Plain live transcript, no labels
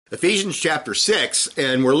Ephesians chapter 6,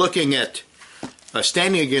 and we're looking at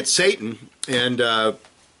standing against Satan, and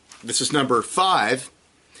this is number 5,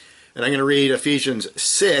 and I'm going to read Ephesians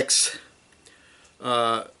 6,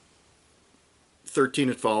 13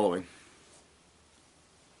 and following.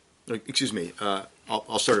 Excuse me,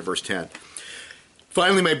 I'll start at verse 10.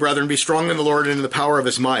 Finally, my brethren, be strong in the Lord and in the power of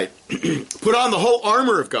his might. Put on the whole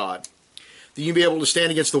armor of God, that you may be able to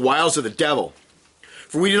stand against the wiles of the devil.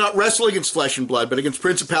 For we do not wrestle against flesh and blood, but against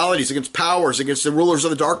principalities, against powers, against the rulers of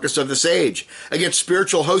the darkness of this age, against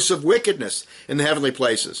spiritual hosts of wickedness in the heavenly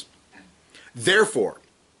places. Therefore,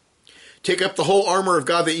 take up the whole armor of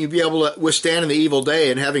God, that you may be able to withstand in the evil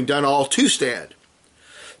day, and having done all, to stand.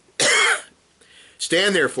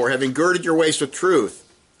 Stand therefore, having girded your waist with truth.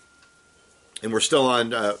 And we're still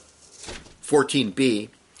on 14b.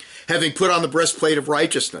 Having put on the breastplate of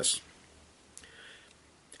righteousness.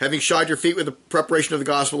 Having shod your feet with the preparation of the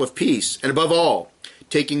gospel of peace, and above all,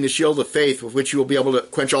 taking the shield of faith, with which you will be able to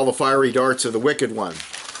quench all the fiery darts of the wicked one.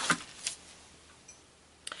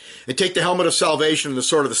 And take the helmet of salvation and the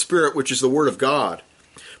sword of the Spirit, which is the word of God,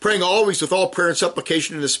 praying always with all prayer and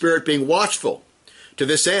supplication in the Spirit, being watchful to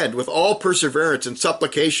this end, with all perseverance and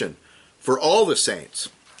supplication for all the saints.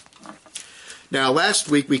 Now, last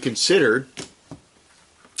week we considered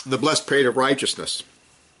the blessed plate of righteousness.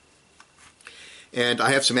 And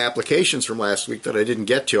I have some applications from last week that I didn't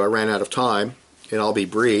get to. I ran out of time, and I'll be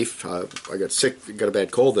brief. I got sick, got a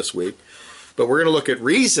bad cold this week. But we're going to look at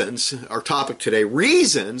reasons, our topic today,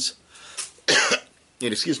 reasons, and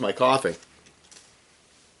excuse my coughing,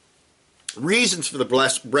 reasons for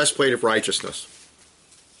the breastplate of righteousness.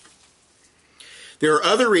 There are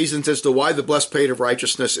other reasons as to why the blessed plate of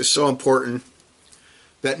righteousness is so important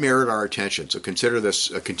that merit our attention. So consider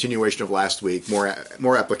this a continuation of last week,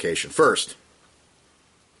 more application. First,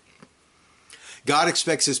 God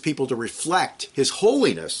expects his people to reflect his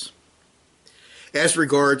holiness as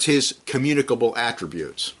regards his communicable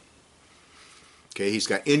attributes. Okay, he's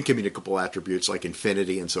got incommunicable attributes like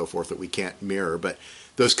infinity and so forth that we can't mirror, but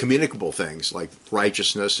those communicable things like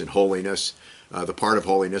righteousness and holiness, the part of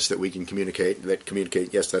holiness that we can communicate,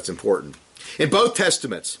 yes, that's important. In both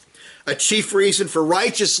Testaments, a chief reason for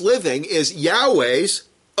righteous living is Yahweh's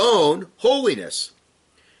own holiness.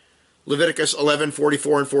 Leviticus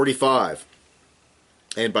 11:44 and 45.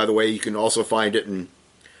 And by the way, you can also find it in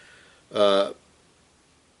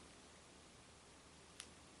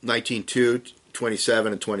 19:2,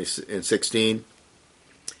 27, and 16.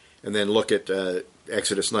 And then look at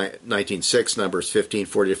Exodus 19:6, Numbers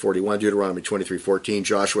 15:40-41, Deuteronomy 23:14,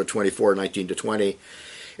 Joshua 24:19-20.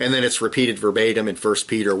 And then it's repeated verbatim in 1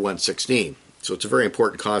 Peter 1:16. So it's a very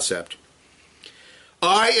important concept.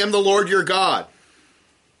 I am the Lord your God.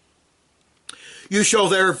 You shall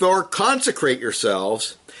therefore consecrate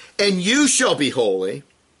yourselves, and you shall be holy,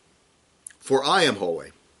 for I am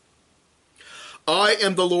holy. I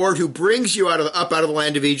am the Lord who brings you up out of the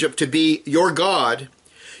land of Egypt to be your God.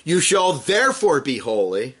 You shall therefore be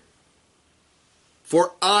holy,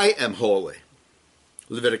 for I am holy.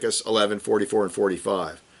 Leviticus 11:44 and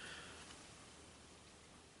 45.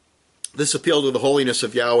 This appeal to the holiness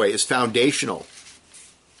of Yahweh is foundational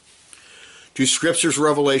to Scripture's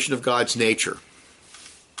revelation of God's nature.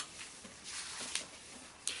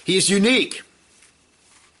 He is unique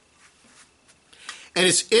and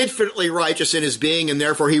is infinitely righteous in his being, and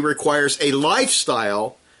therefore he requires a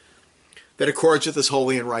lifestyle that accords with his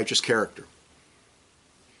holy and righteous character.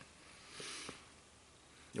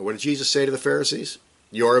 Now, what did Jesus say to the Pharisees?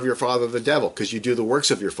 You are of your father the devil, because you do the works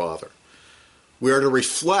of your father. We are to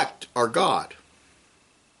reflect our God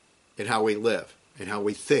in how we live, in how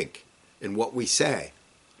we think, in what we say,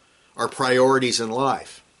 our priorities in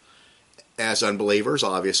life. As unbelievers,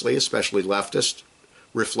 obviously, especially leftists,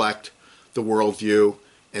 reflect the worldview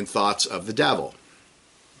and thoughts of the devil.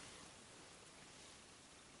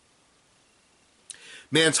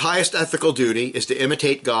 Man's highest ethical duty is to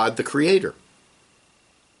imitate God, the Creator.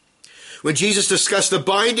 When Jesus discussed the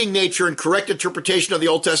binding nature and correct interpretation of the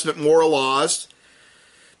Old Testament moral laws,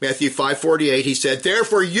 Matthew 5:48, he said,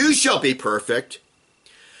 therefore you shall be perfect,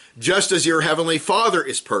 just as your heavenly Father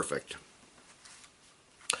is perfect.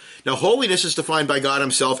 Now, holiness is defined by God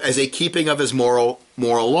himself as a keeping of his moral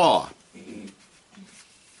law.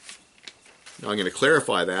 Now, I'm going to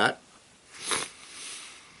clarify that.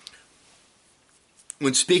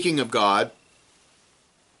 When speaking of God,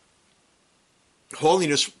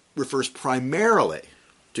 holiness refers primarily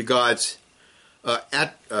to God's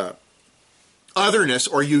otherness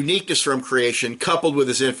or uniqueness from creation coupled with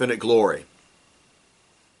his infinite glory.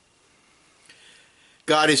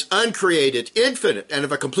 God is uncreated, infinite, and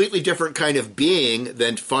of a completely different kind of being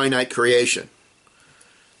than finite creation.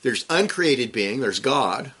 There's uncreated being, there's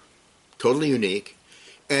God, totally unique,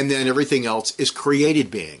 and then everything else is created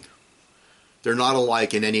being. They're not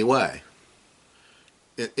alike in any way.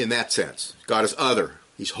 In that sense, God is other.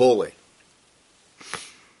 He's holy.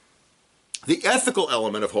 The ethical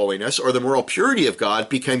element of holiness, or the moral purity of God,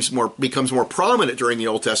 becomes more prominent during the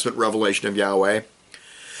Old Testament revelation of Yahweh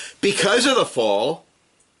because of the fall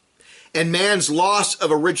and man's loss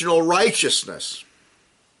of original righteousness.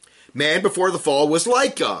 Man before the fall was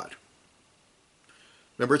like God.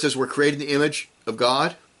 Remember it says we're created in the image of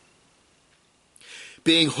God?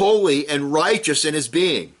 Being holy and righteous in his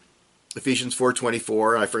being. Ephesians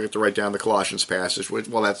 4:24, I forget to write down the Colossians passage,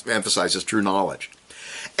 well, that emphasizes true knowledge.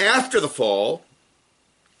 After the fall,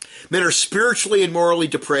 men are spiritually and morally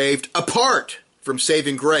depraved apart from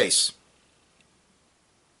saving grace.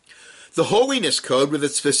 The holiness code with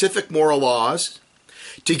its specific moral laws,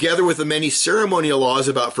 together with the many ceremonial laws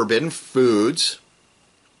about forbidden foods,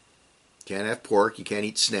 you can't have pork, you can't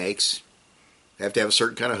eat snakes, you have to have a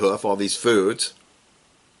certain kind of hoof, all these foods.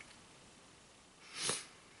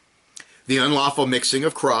 The unlawful mixing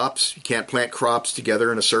of crops, you can't plant crops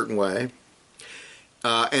together in a certain way.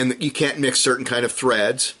 And you can't mix certain kind of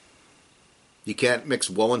threads. You can't mix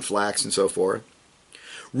wool and flax and so forth.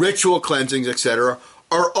 Ritual cleansings, etc.,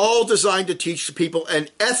 are all designed to teach the people an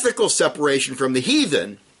ethical separation from the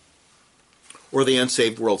heathen or the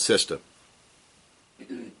unsaved world system.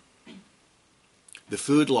 The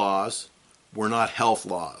food laws were not health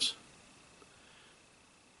laws.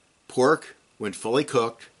 Pork, when fully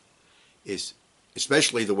cooked, is,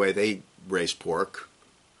 especially the way they raise pork,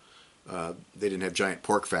 they didn't have giant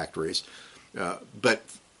pork factories, but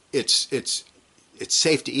it's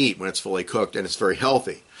safe to eat when it's fully cooked and it's very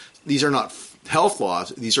healthy. These are not health laws,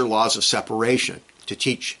 these are laws of separation, to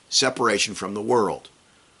teach separation from the world.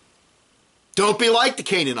 Don't be like the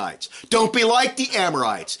Canaanites. Don't be like the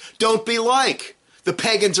Amorites. Don't be like the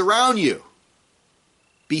pagans around you.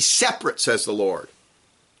 Be separate, says the Lord.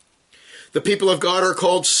 The people of God are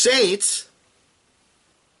called saints,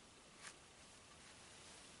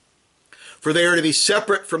 for they are to be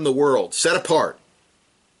separate from the world, set apart.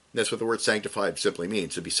 That's what the word sanctified simply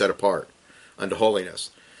means, to be set apart unto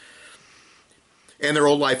holiness. And their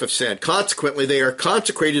old life of sin. Consequently, they are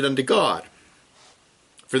consecrated unto God.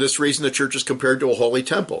 For this reason, the church is compared to a holy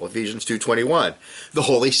temple, Ephesians 2:21. The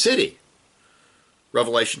holy city,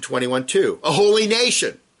 Revelation 21:2. A holy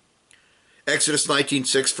nation, Exodus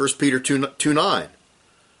 19:6, 1 Peter 2:9.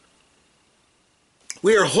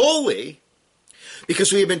 We are holy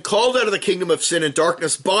because we have been called out of the kingdom of sin and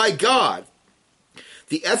darkness by God.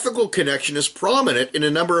 The ethical connection is prominent in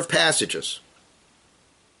a number of passages.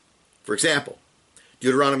 For example,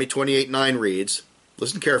 Deuteronomy 28:9 reads,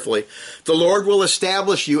 listen carefully, the Lord will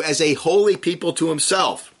establish you as a holy people to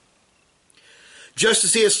himself, just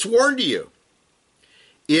as he has sworn to you,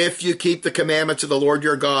 if you keep the commandments of the Lord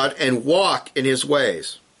your God and walk in his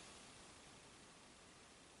ways.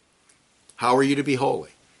 How are you to be holy?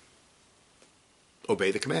 Obey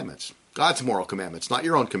the commandments. God's moral commandments, not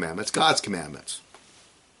your own commandments, God's commandments.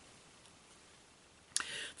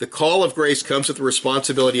 The call of grace comes with the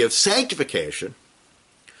responsibility of sanctification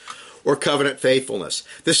or covenant faithfulness.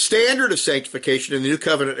 The standard of sanctification in the New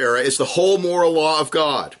Covenant era is the whole moral law of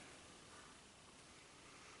God.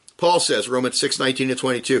 Paul says, Romans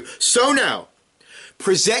 6:19-22, so now,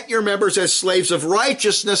 present your members as slaves of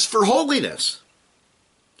righteousness for holiness.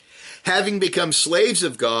 Having become slaves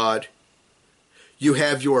of God, you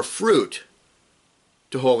have your fruit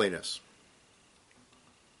to holiness.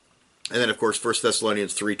 And then, of course, 1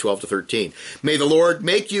 Thessalonians 3:12-13. May the Lord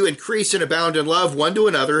make you increase and abound in love one to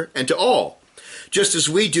another and to all, just as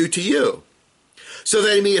we do to you, so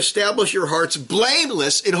that he may establish your hearts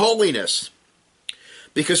blameless in holiness.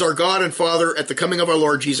 Because our God and Father, at the coming of our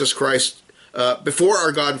Lord Jesus Christ, before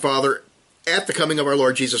our God and Father, at the coming of our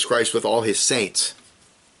Lord Jesus Christ with all his saints.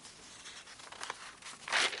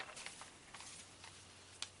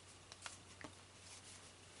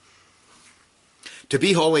 To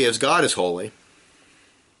be holy as God is holy,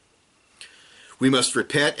 we must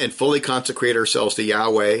repent and fully consecrate ourselves to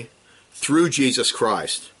Yahweh through Jesus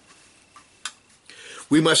Christ.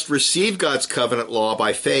 We must receive God's covenant law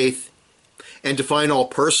by faith and define all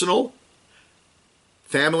personal,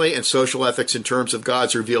 family, and social ethics in terms of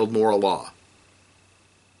God's revealed moral law.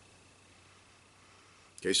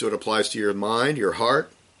 Okay, so it applies to your mind, your heart.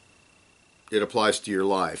 It applies to your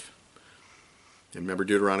life. And remember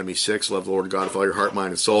Deuteronomy 6, love the Lord God with all your heart, mind,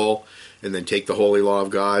 and soul. And then take the holy law of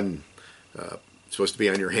God. And it's supposed to be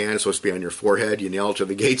on your hand. It's supposed to be on your forehead. You nail it to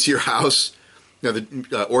the gates of your house. Now,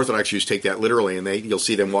 the Orthodox Jews take that literally, and you'll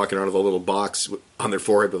see them walking out of the little box on their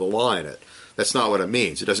forehead with a law in it. That's not what it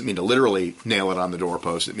means. It doesn't mean to literally nail it on the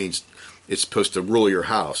doorpost. It means it's supposed to rule your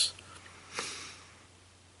house.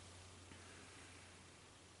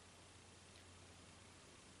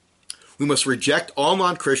 We must reject all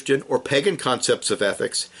non-Christian or pagan concepts of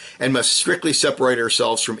ethics and must strictly separate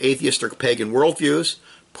ourselves from atheist or pagan worldviews,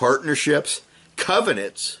 partnerships,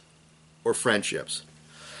 covenants, or friendships.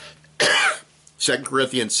 2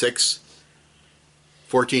 Corinthians 6,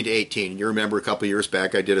 14 to 18. You remember a couple years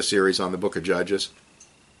back I did a series on the book of Judges,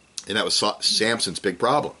 and that was Samson's big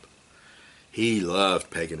problem. He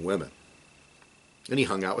loved pagan women, and he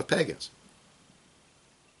hung out with pagans.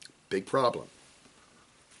 Big problem.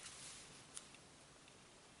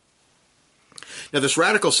 Now, this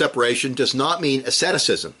radical separation does not mean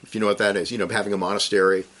asceticism, if you know what that is. Having a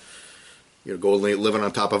monastery, go living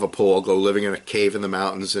on top of a pole, go living in a cave in the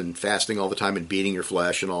mountains and fasting all the time and beating your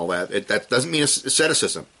flesh and all that. That doesn't mean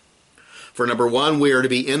asceticism. For number one, we are to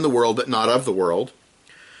be in the world but not of the world.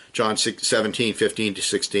 John 17, 15 to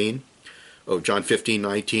 16. John 15,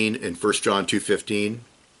 19, and 1 John 2, 15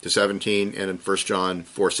 to 17, and in 1 John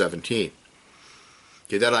 4, 17.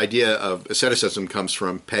 Okay, that idea of asceticism comes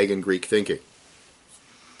from pagan Greek thinking,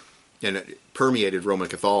 and it permeated Roman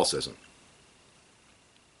Catholicism.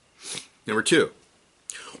 Number two,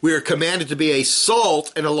 we are commanded to be a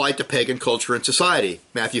salt and a light to pagan culture and society.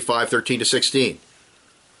 Matthew 5, 13 to 16.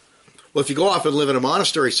 Well, if you go off and live in a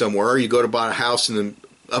monastery somewhere, or you go to buy a house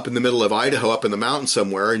up in the middle of Idaho, up in the mountains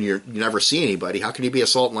somewhere, and you never see anybody, how can you be a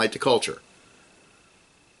salt and light to culture?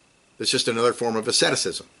 It's just another form of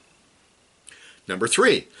asceticism. Number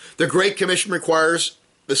three, the Great Commission requires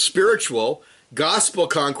the spiritual gospel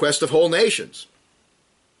conquest of whole nations.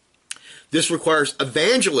 This requires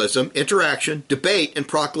evangelism, interaction, debate, and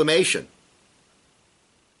proclamation.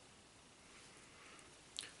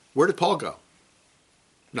 Where did Paul go?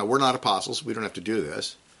 Now, we're not apostles. We don't have to do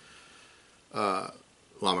this. Well,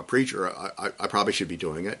 I'm a preacher. I probably should be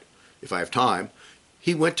doing it if I have time.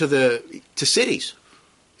 He went to cities.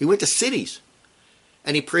 He went to cities.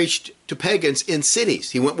 And he preached to pagans in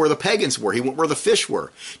cities. He went where the pagans were. He went where the fish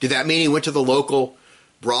were. Did that mean he went to the local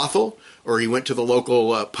brothel or he went to the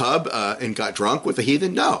local pub and got drunk with the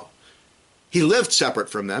heathen? No. He lived separate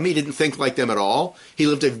from them. He didn't think like them at all. He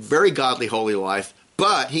lived a very godly, holy life,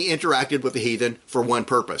 but he interacted with the heathen for one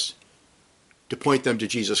purpose, to point them to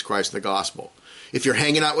Jesus Christ and the gospel. If you're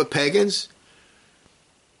hanging out with pagans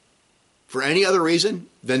for any other reason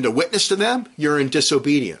than to witness to them, you're in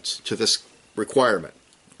disobedience to this requirement.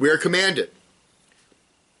 We are commanded.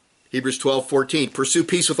 Hebrews 12:14, pursue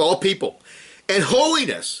peace with all people and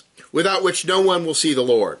holiness, without which no one will see the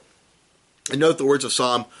Lord. And note the words of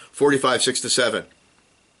Psalm 45, 6 to 7.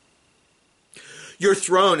 Your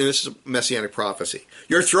throne, and this is a messianic prophecy,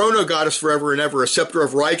 your throne, O God, is forever and ever. A scepter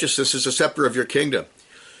of righteousness is a scepter of your kingdom.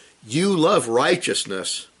 You love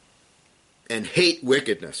righteousness and hate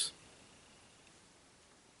wickedness.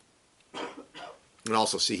 And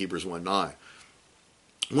also see Hebrews 1:9.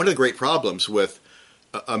 One of the great problems with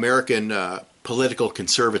American political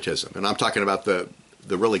conservatism, and I'm talking about the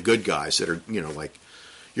really good guys that are, like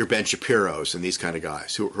your Ben Shapiro's and these kind of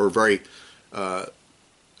guys who are very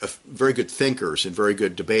very good thinkers and very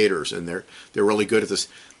good debaters, and they're really good at this.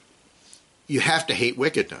 You have to hate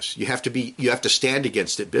wickedness. You have to stand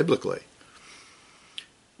against it biblically.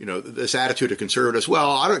 This attitude of conservatives,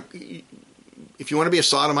 well, if you want to be a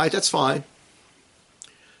sodomite, that's fine.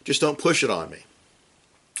 Just don't push it on me.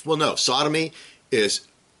 Well, no, sodomy is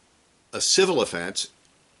a civil offense,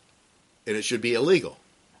 and it should be illegal.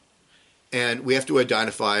 And we have to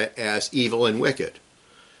identify it as evil and wicked.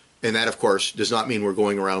 And that, of course, does not mean we're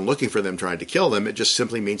going around looking for them, trying to kill them. It just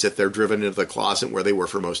simply means that they're driven into the closet where they were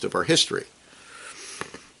for most of our history.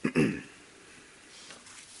 The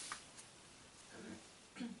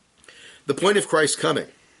point of Christ's coming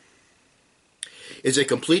is a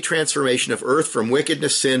complete transformation of earth from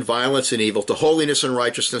wickedness, sin, violence, and evil to holiness and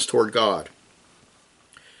righteousness toward God.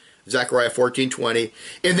 Zechariah 14:20.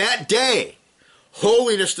 In that day,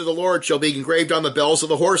 holiness to the Lord shall be engraved on the bells of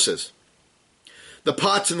the horses. The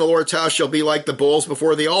pots in the Lord's house shall be like the bowls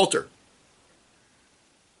before the altar.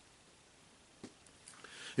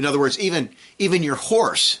 In other words, even your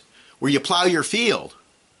horse, where you plow your field,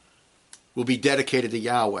 will be dedicated to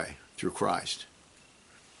Yahweh through Christ.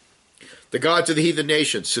 The gods of the heathen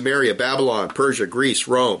nations, Samaria, Babylon, Persia, Greece,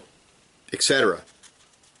 Rome, etc.,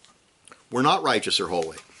 were not righteous or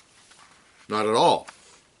holy. Not at all.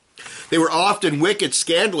 They were often wicked,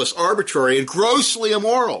 scandalous, arbitrary, and grossly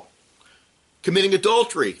immoral, committing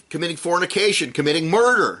adultery, committing fornication, committing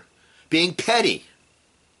murder, being petty.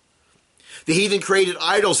 The heathen created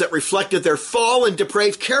idols that reflected their fallen,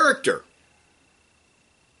 depraved character.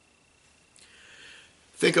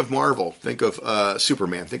 Think of Marvel. Think of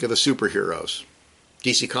Superman. Think of the superheroes.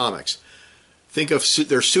 DC Comics. Think of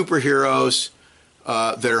their superheroes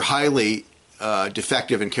that are highly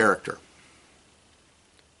defective in character,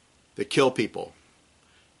 that kill people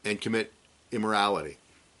and commit immorality.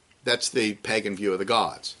 That's the pagan view of the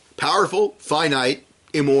gods. Powerful, finite,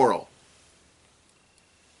 immoral.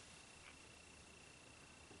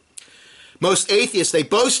 Most atheists, they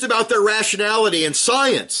boast about their rationality and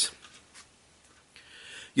science,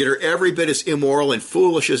 yet are every bit as immoral and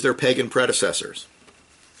foolish as their pagan predecessors.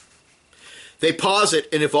 They posit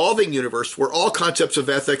an evolving universe where all concepts of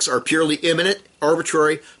ethics are purely immanent,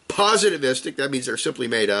 arbitrary, positivistic, that means they're simply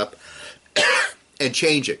made up, and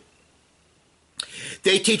changing.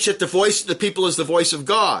 They teach that the voice of the people is the voice of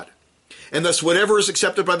God, and thus whatever is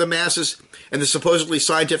accepted by the masses and the supposedly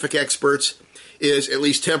scientific experts is, at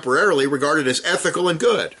least temporarily, regarded as ethical and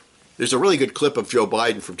good. There's a really good clip of Joe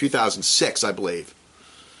Biden from 2006, I believe.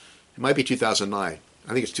 It might be 2009.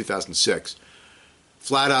 I think it's 2006.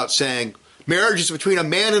 Flat out saying, marriage is between a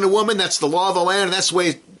man and a woman. That's the law of the land, and that's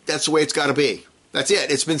the way it's got to be. That's it.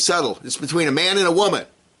 It's been settled. It's between a man and a woman.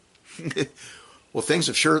 Well, things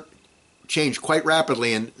have sure changed quite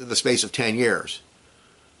rapidly in the space of 10 years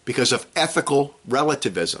because of ethical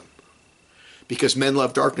relativism, because men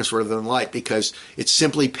love darkness rather than light, because it's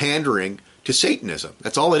simply pandering to Satanism.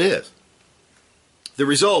 That's all it is. The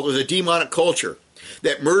result is a demonic culture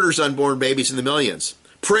that murders unborn babies in the millions,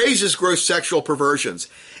 praises gross sexual perversions,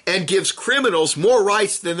 and gives criminals more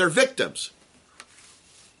rights than their victims.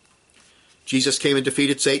 Jesus came and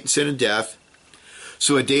defeated Satan, sin, and death.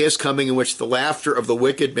 So a day is coming in which the laughter of the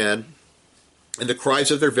wicked men and the cries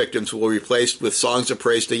of their victims will be replaced with songs of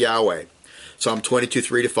praise to Yahweh. Psalm 22,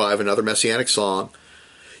 3-5, another messianic song.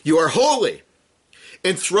 You are holy,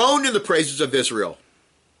 enthroned in the praises of Israel.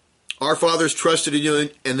 Our fathers trusted in you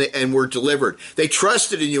and were delivered. They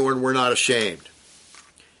trusted in you and were not ashamed.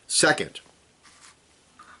 Second,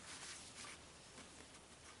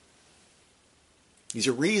 these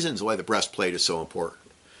are reasons why the breastplate is so important.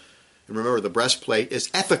 And remember, the breastplate is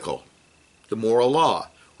ethical, the moral law,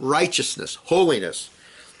 righteousness, holiness.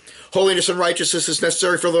 Holiness and righteousness is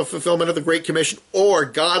necessary for the fulfillment of the Great Commission or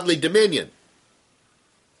godly dominion.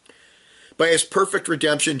 By his perfect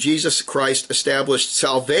redemption, Jesus Christ established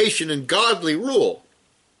salvation and godly rule.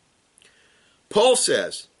 Paul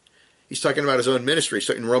says, he's talking about his own ministry,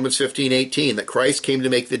 so in Romans 15:18, that Christ came to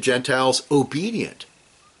make the Gentiles obedient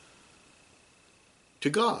to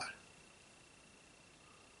God.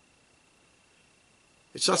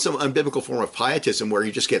 It's not some unbiblical form of pietism where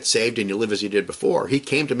you just get saved and you live as you did before. He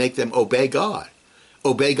came to make them obey God,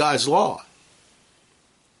 obey God's law,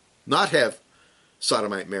 not have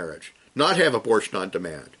sodomite marriage, not have abortion on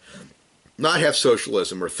demand, not have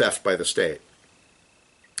socialism or theft by the state.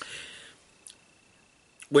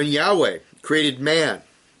 When Yahweh created man,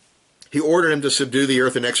 he ordered him to subdue the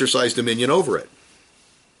earth and exercise dominion over it.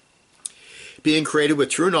 Being created with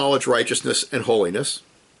true knowledge, righteousness, and holiness,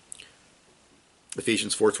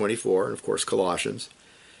 Ephesians 4:24, and of course Colossians,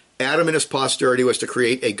 Adam and his posterity was to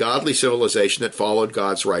create a godly civilization that followed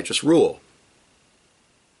God's righteous rule.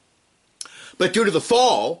 But due to the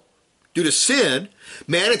fall, due to sin,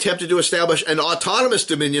 man attempted to establish an autonomous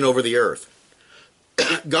dominion over the earth.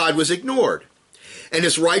 God was ignored, and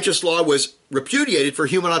his righteous law was repudiated for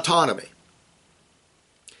human autonomy.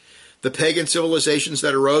 The pagan civilizations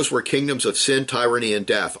that arose were kingdoms of sin, tyranny, and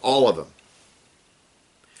death, all of them.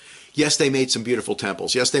 Yes, they made some beautiful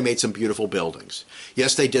temples. Yes, they made some beautiful buildings.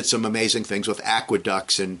 Yes, they did some amazing things with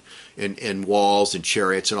aqueducts and walls and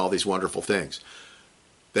chariots and all these wonderful things.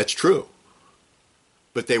 That's true.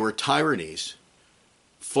 But they were tyrannies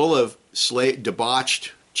full of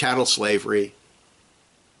debauched chattel slavery,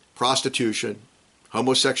 prostitution,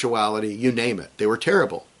 homosexuality, you name it. They were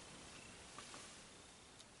terrible.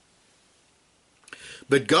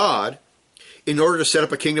 But God, in order to set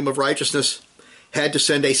up a kingdom of righteousness, had to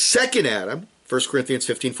send a second Adam, 1 Corinthians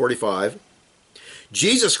 15:45,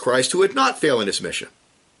 Jesus Christ, who would not fail in his mission,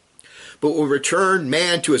 but will return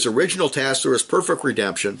man to his original task through his perfect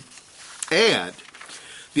redemption and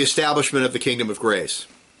the establishment of the kingdom of grace.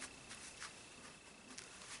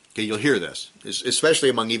 Okay, you'll hear this, especially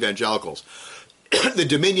among evangelicals. The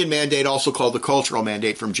dominion mandate, also called the cultural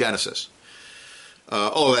mandate from Genesis.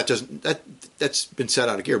 That's been set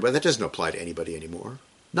out of gear, but that doesn't apply to anybody anymore.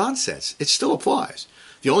 Nonsense. It still applies.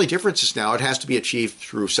 The only difference is now it has to be achieved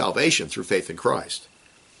through salvation, through faith in Christ.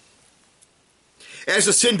 As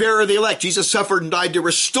the sin bearer of the elect, Jesus suffered and died to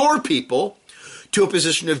restore people to a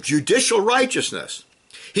position of judicial righteousness.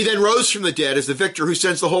 He then rose from the dead as the victor who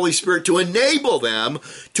sends the Holy Spirit to enable them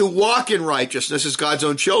to walk in righteousness as God's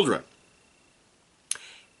own children.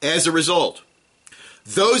 As a result,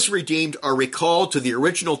 those redeemed are recalled to the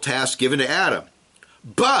original task given to Adam,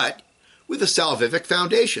 but with a salvific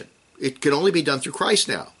foundation. It can only be done through Christ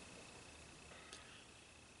now.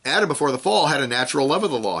 Adam, before the fall, had a natural love of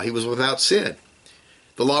the law. He was without sin.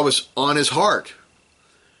 The law was on his heart.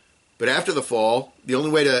 But after the fall, the only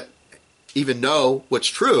way to even know what's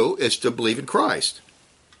true is to believe in Christ.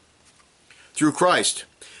 Through Christ,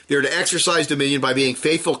 they are to exercise dominion by being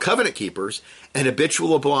faithful covenant keepers and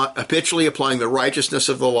habitually applying the righteousness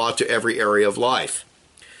of the law to every area of life.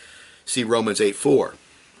 See Romans 8:4.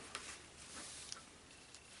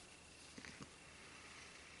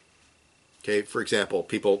 Okay, for example,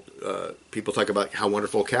 people talk about how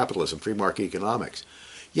wonderful capitalism, free market economics.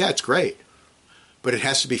 Yeah, it's great, but it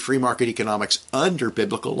has to be free market economics under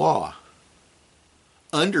biblical law.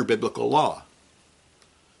 Under biblical law.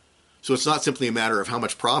 So it's not simply a matter of how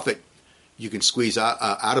much profit you can squeeze out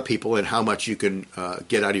of people and how much you can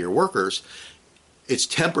get out of your workers. It's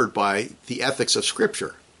tempered by the ethics of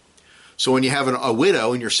Scripture. So when you have a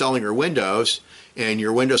widow and you're selling her windows, and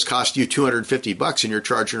your windows cost you $250 and you're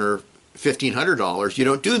charging her $1,500, you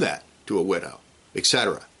don't do that to a widow,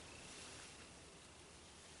 etc.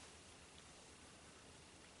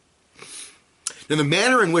 Now, the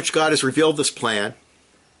manner in which God has revealed this plan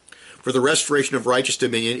for the restoration of righteous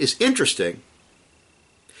dominion is interesting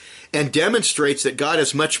and demonstrates that God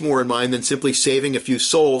has much more in mind than simply saving a few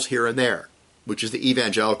souls here and there, which is the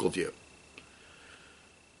evangelical view.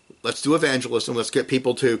 Let's do evangelism. Let's get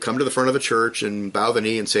people to come to the front of the church and bow the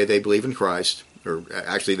knee and say they believe in Christ. Or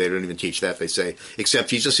actually, they don't even teach that. They say, accept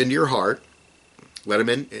Jesus into your heart. Let him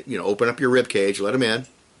in, open up your rib cage, let him in.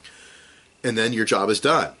 And then your job is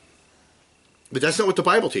done. But that's not what the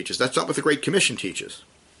Bible teaches. That's not what the Great Commission teaches.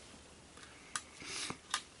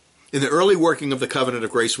 In the early working of the covenant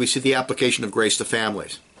of grace, we see the application of grace to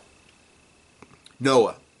families.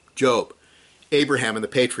 Noah, Job, Abraham, and the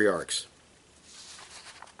patriarchs.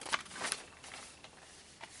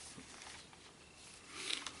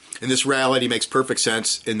 And this reality makes perfect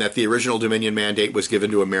sense in that the original dominion mandate was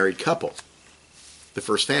given to a married couple, the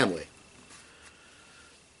first family.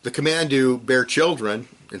 The command to bear children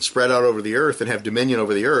and spread out over the earth and have dominion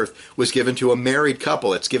over the earth was given to a married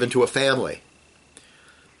couple. It's given to a family.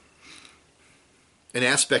 An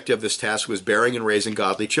aspect of this task was bearing and raising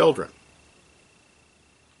godly children.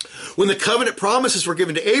 When the covenant promises were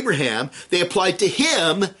given to Abraham, they applied to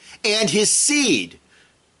him and his seed.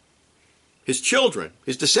 His children,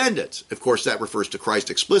 his descendants. Of course, that refers to Christ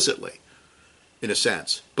explicitly, in a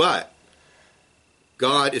sense. But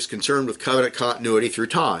God is concerned with covenant continuity through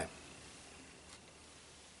time.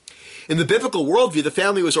 In the biblical worldview, the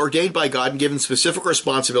family was ordained by God and given specific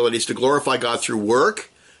responsibilities to glorify God through work,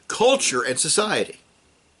 culture, and society.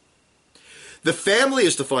 The family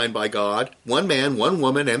is defined by God, one man, one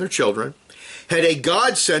woman, and their children, had a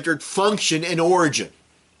God-centered function and origin.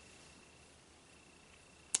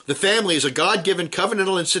 The family is a God-given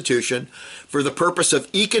covenantal institution for the purpose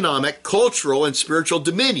of economic, cultural, and spiritual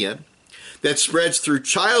dominion that spreads through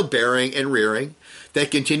childbearing and rearing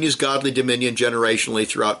that continues godly dominion generationally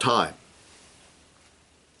throughout time.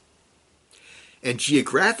 And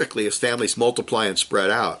geographically, as families multiply and spread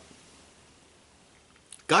out,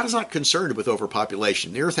 God is not concerned with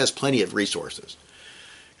overpopulation. The earth has plenty of resources.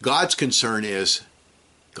 God's concern is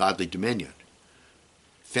godly dominion.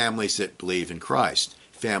 Families that believe in Christ.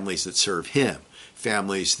 Families that serve him,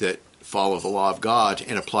 families that follow the law of God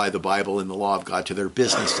and apply the Bible and the law of God to their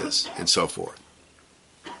businesses, and so forth.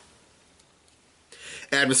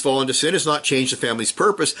 Adam's fall into sin has not changed the family's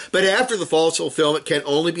purpose, but after the fall's fulfillment can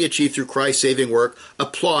only be achieved through Christ's saving work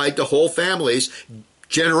applied to whole families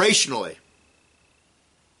generationally.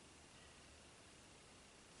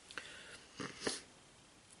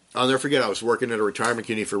 I'll never forget, I was working at a retirement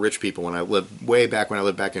community for rich people when I lived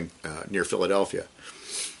back in near Philadelphia.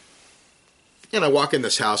 And I walk in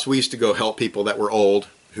this house. We used to go help people that were old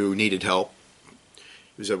who needed help. It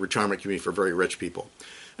was a retirement community for very rich people.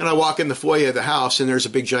 And I walk in the foyer of the house, and there's a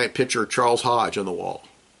big giant picture of Charles Hodge on the wall.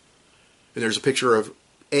 And there's a picture of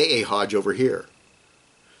A.A. Hodge over here.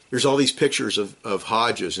 There's all these pictures of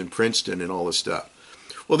Hodges in Princeton and all this stuff.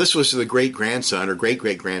 Well, this was the great-grandson or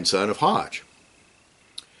great-great-grandson of Hodge.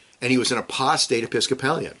 And he was an apostate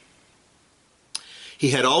Episcopalian.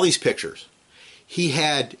 He had all these pictures. He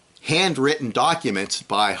had handwritten documents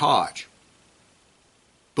by Hodge.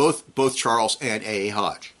 Both Charles and A.A.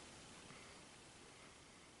 Hodge.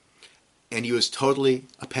 And he was totally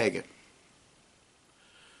a pagan.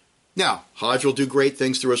 Now, Hodge will do great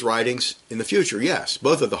things through his writings in the future, yes,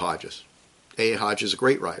 both of the Hodges. A.A. Hodge is a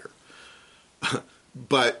great writer.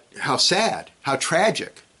 But how sad, how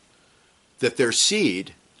tragic that their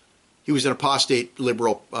seed He was an apostate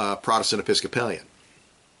liberal Protestant Episcopalian,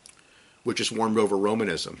 which is warmed over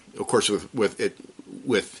Romanism. Of course,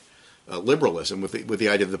 with liberalism, with the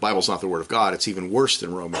idea that the Bible's not the Word of God, it's even worse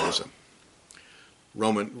than Romanism.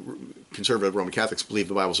 Conservative Roman Catholics believe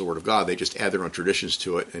the Bible's the Word of God. They just add their own traditions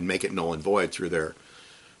to it and make it null and void through their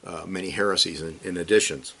many heresies and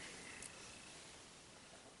additions.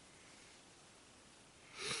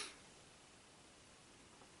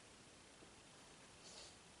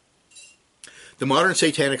 The modern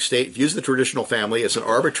satanic state views the traditional family as an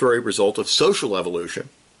arbitrary result of social evolution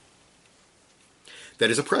that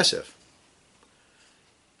is oppressive.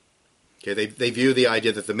 Okay, they view the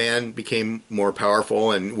idea that the man became more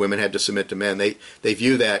powerful and women had to submit to men. They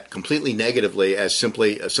view that completely negatively as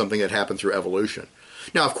simply something that happened through evolution.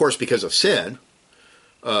 Now, of course, because of sin,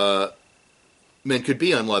 men could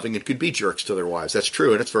be unloving and could be jerks to their wives. That's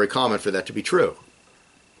true, and it's very common for that to be true.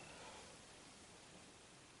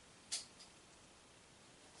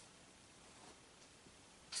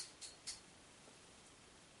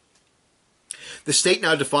 The state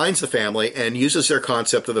now defines the family and uses their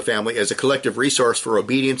concept of the family as a collective resource for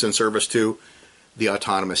obedience and service to the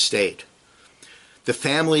autonomous state. The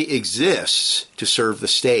family exists to serve the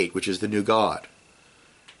state, which is the new God.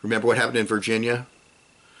 Remember what happened in Virginia?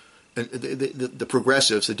 And the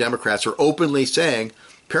progressives, the Democrats, are openly saying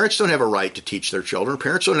parents don't have a right to teach their children.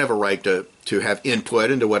 Parents don't have a right to have input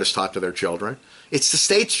into what is taught to their children. It's the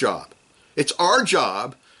state's job. It's our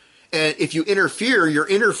job. And if you interfere, you're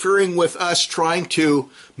interfering with us trying to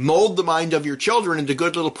mold the mind of your children into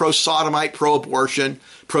good little pro-sodomite, pro-abortion,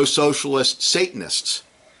 pro-socialist Satanists.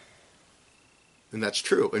 And that's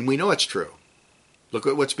true. And we know it's true. Look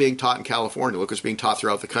at what's being taught in California. Look what's being taught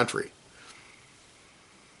throughout the country.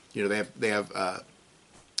 You know, they have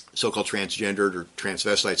so-called transgendered or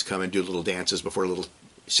transvestites come and do little dances before little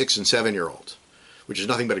 6- and 7-year-olds, which is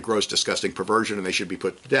nothing but a gross, disgusting perversion, and they should be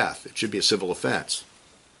put to death. It should be a civil offense.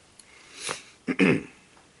 The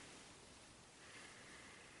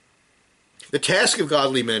task of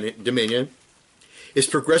godly dominion is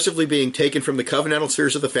progressively being taken from the covenantal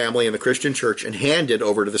spheres of the family and the Christian church and handed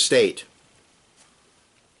over to the state.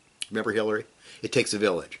 Remember Hillary? It takes a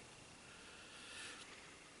village.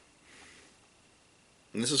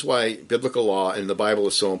 And this is why biblical law and the Bible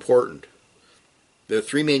is so important. The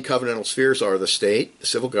three main covenantal spheres are the state, the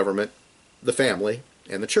civil government, the family,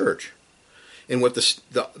 and the church. And what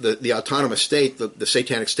the autonomous state, the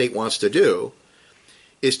satanic state, wants to do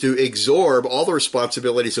is to absorb all the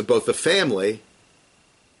responsibilities of both the family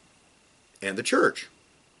and the church.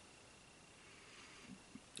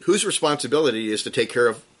 Whose responsibility is to take care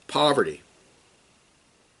of poverty?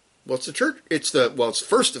 Well, it's the church. It's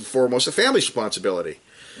first and foremost the family's responsibility.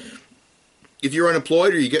 If you're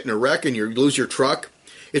unemployed or you get in a wreck and you lose your truck,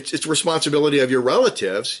 it's the responsibility of your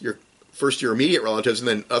relatives, first your immediate relatives and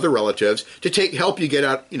then other relatives, to help you get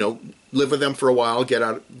out, live with them for a while,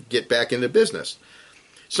 get back into business.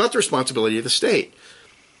 It's not the responsibility of the state.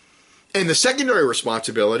 And the secondary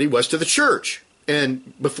responsibility was to the church.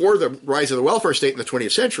 And before the rise of the welfare state in the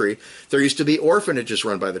 20th century, there used to be orphanages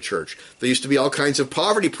run by the church. There used to be all kinds of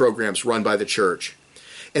poverty programs run by the church.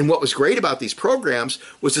 And what was great about these programs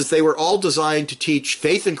was that they were all designed to teach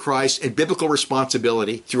faith in Christ and biblical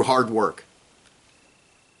responsibility through hard work.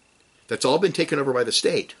 That's all been taken over by the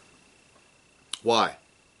state. Why?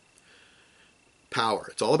 Power.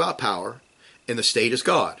 It's all about power, and the state is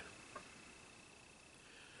God.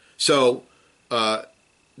 So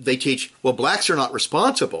they teach, blacks are not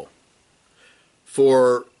responsible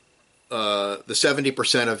for the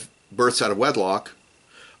 70% of births out of wedlock.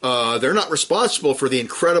 They're not responsible for the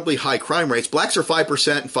incredibly high crime rates. Blacks are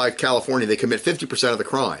 5% in California. They commit 50% of the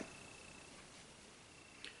crime.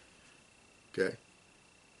 Okay.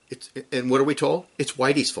 And what are we told? It's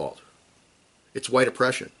whitey's fault. It's white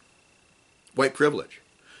oppression. White privilege.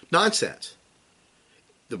 Nonsense.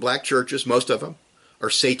 The black churches, most of them, are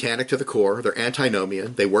satanic to the core. They're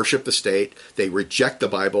antinomian. They worship the state. They reject the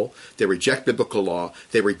Bible. They reject biblical law.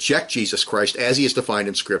 They reject Jesus Christ as he is defined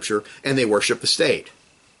in Scripture, and they worship the state.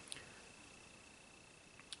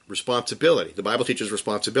 Responsibility. The Bible teaches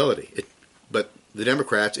responsibility. But the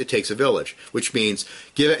Democrats, it takes a village, which means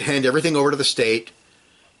hand everything over to the state.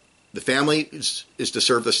 The family is to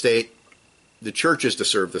serve the state. The church is to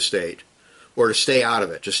serve the state. Or to stay out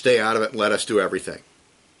of it. Just stay out of it and let us do everything.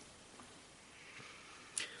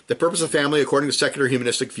 The purpose of family, according to secular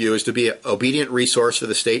humanistic view, is to be an obedient resource for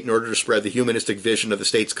the state in order to spread the humanistic vision of the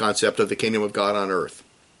state's concept of the kingdom of God on earth.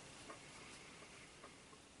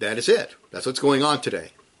 That is it. That's what's going on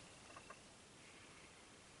today.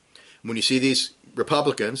 When you see these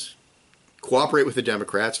Republicans cooperate with the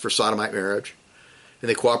Democrats for sodomite marriage, and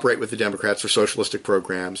they cooperate with the Democrats for socialistic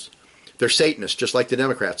programs. They're Satanists, just like the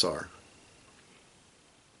Democrats are.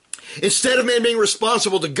 Instead of man being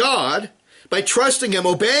responsible to God by trusting him,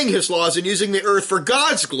 obeying his laws, and using the earth for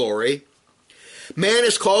God's glory, man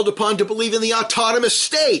is called upon to believe in the autonomous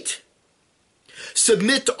state,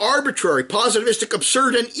 submit to arbitrary, positivistic,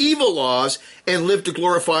 absurd, and evil laws, and live to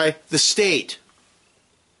glorify the state.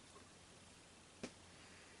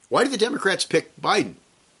 Why do the Democrats pick Biden?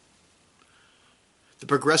 The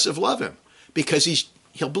progressives love him because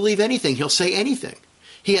he'll believe anything. He'll say anything.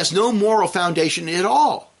 He has no moral foundation at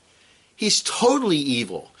all. He's totally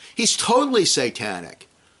evil. He's totally satanic.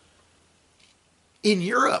 In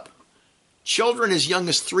Europe, children as young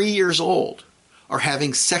as 3 years old are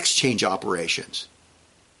having sex change operations.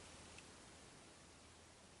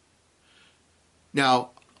 Now,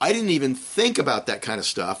 I didn't even think about that kind of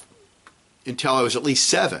stuff until I was at least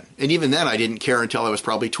 7. And even then, I didn't care until I was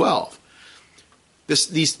probably 12.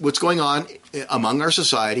 What's going on among our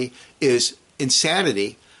society is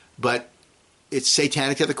insanity, but it's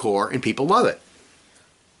satanic at the core, and people love it.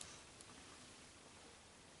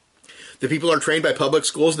 The people are trained by public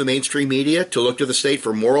schools and the mainstream media to look to the state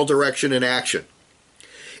for moral direction and action.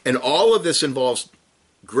 And all of this involves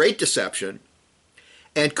great deception,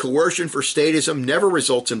 and coercion for statism never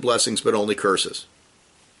results in blessings but only curses.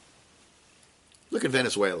 Look at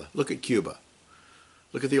Venezuela. Look at Cuba.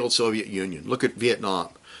 Look at the old Soviet Union. Look at Vietnam.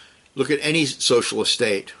 Look at any socialist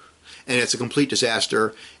state. And it's a complete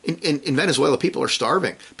disaster. In Venezuela, people are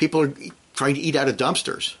starving. People are trying to eat out of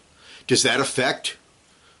dumpsters. Does that affect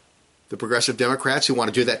the progressive Democrats who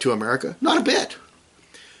want to do that to America? Not a bit.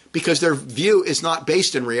 Because their view is not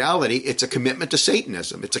based in reality. It's a commitment to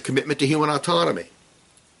Satanism. It's a commitment to human autonomy.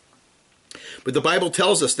 But the Bible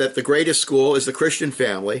tells us that the greatest school is the Christian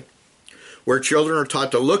family, where children are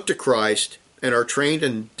taught to look to Christ and are trained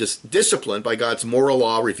and disciplined by God's moral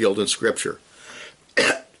law revealed in Scripture.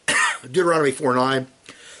 Deuteronomy 4:9,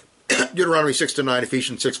 Deuteronomy 6-9,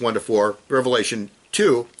 Ephesians 6:1-4, Revelation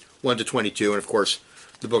 2:1-22, and of course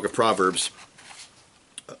the book of Proverbs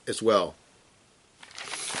as well.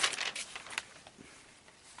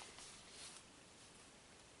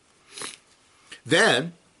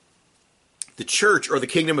 Then the church or the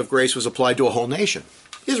kingdom of grace was applied to a whole nation,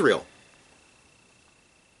 Israel.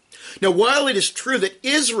 Now, while it is true that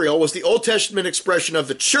Israel was the Old Testament expression of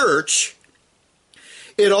the church,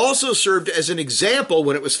 it also served as an example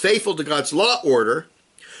when it was faithful to God's law order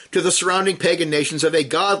to the surrounding pagan nations of a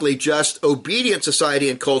godly, just, obedient society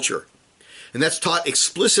and culture. And that's taught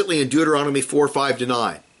explicitly in Deuteronomy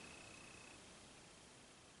 4:5-9.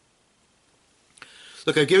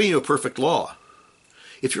 Look, I've given you a perfect law.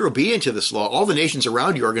 If you're obedient to this law, all the nations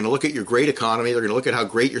around you are going to look at your great economy. They're going to look at how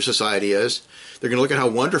great your society is. They're going to look at how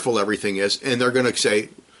wonderful everything is. And they're going to say,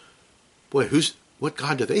 boy, what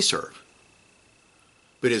God do they serve?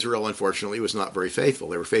 But Israel, unfortunately, was not very faithful.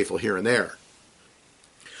 They were faithful here and there.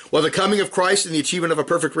 Well, the coming of Christ and the achievement of a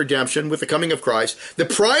perfect redemption, with the coming of Christ, the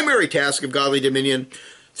primary task of godly dominion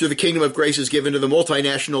through the kingdom of grace is given to the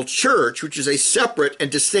multinational church, which is a separate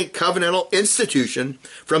and distinct covenantal institution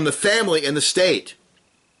from the family and the state.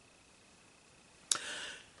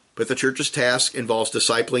 But the church's task involves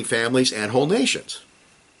discipling families and whole nations.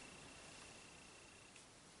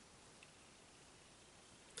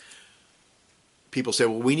 People say,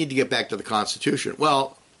 well, we need to get back to the Constitution.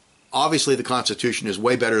 Well, obviously the Constitution is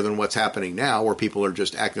way better than what's happening now, where people are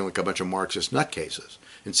just acting like a bunch of Marxist nutcases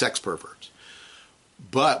and sex perverts.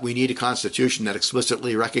 But we need a Constitution that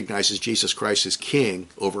explicitly recognizes Jesus Christ as King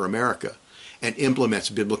over America and implements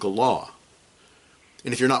biblical law.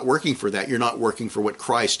 And if you're not working for that, you're not working for what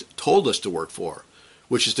Christ told us to work for,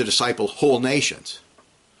 which is to disciple whole nations.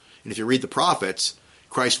 And if you read the prophets,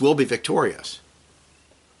 Christ will be victorious.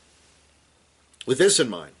 With this in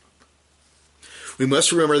mind, we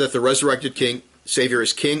must remember that the resurrected Savior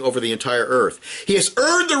is king over the entire earth. He has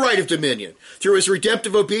earned the right of dominion through his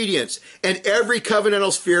redemptive obedience, and every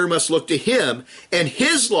covenantal sphere must look to him and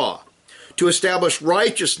his law to establish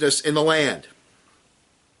righteousness in the land.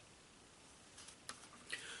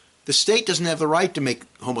 The state doesn't have the right to make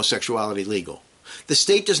homosexuality legal. The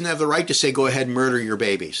state doesn't have the right to say, go ahead and murder your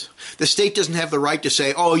babies. The state doesn't have the right to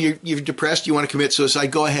say, oh, you're depressed, you want to commit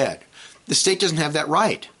suicide, go ahead. The state doesn't have that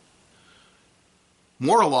right.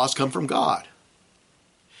 Moral laws come from God.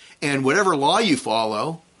 And whatever law you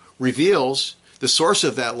follow reveals the source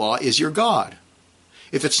of that law is your God.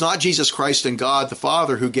 If it's not Jesus Christ and God the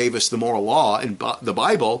Father who gave us the moral law in the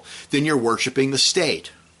Bible, then you're worshiping the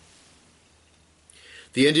state.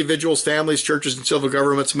 The individuals, families, churches, and civil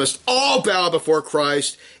governments must all bow before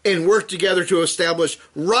Christ and work together to establish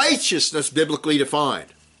righteousness biblically defined.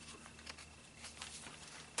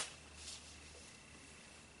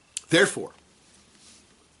 Therefore,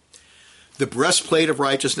 the breastplate of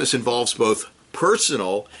righteousness involves both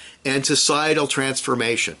personal and societal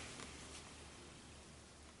transformation.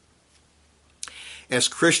 As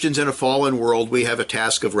Christians in a fallen world, we have a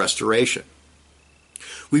task of restoration.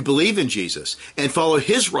 We believe in Jesus and follow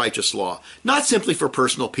his righteous law, not simply for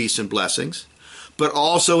personal peace and blessings, but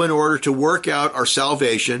also in order to work out our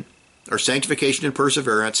salvation, our sanctification and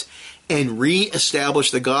perseverance, and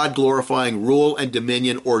re-establish the God-glorifying rule and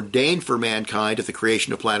dominion ordained for mankind at the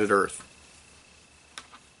creation of planet Earth.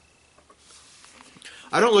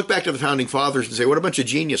 I don't look back to the Founding Fathers and say, what a bunch of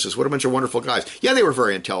geniuses, what a bunch of wonderful guys. Yeah, they were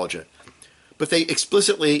very intelligent, but they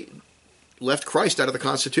explicitly left Christ out of the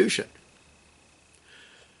Constitution.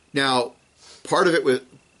 Now, part of it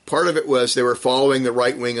was they were following the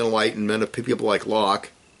right-wing enlightenment of people like Locke,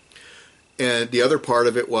 and the other part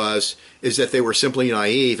of it is that they were simply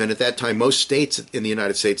naive, and at that time most states in the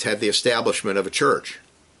United States had the establishment of a church.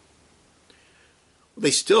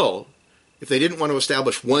 They still, if they didn't want to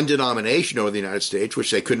establish one denomination over the United States, which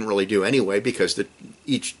they couldn't really do anyway because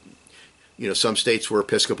some states were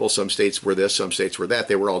Episcopal, some states were this, some states were that,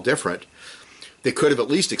 they were all different. They could have at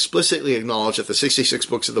least explicitly acknowledged that the 66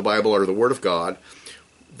 books of the Bible are the Word of God,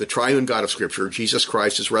 the triune God of Scripture, Jesus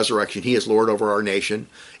Christ, his resurrection, he is Lord over our nation,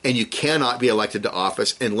 and you cannot be elected to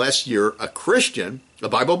office unless you're a Christian, a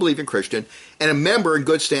Bible-believing Christian, and a member in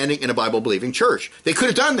good standing in a Bible-believing church. They could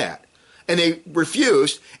have done that, and they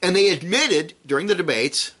refused, and they admitted during the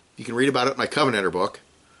debates, you can read about it in my Covenanter book,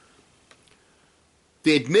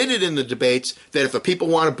 they admitted in the debates that if the people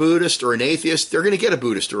want a Buddhist or an atheist, they're going to get a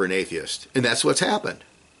Buddhist or an atheist. And that's what's happened.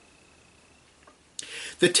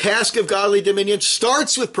 The task of godly dominion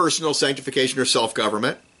starts with personal sanctification or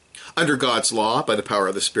self-government under God's law by the power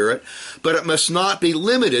of the Spirit, but it must not be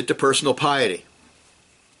limited to personal piety.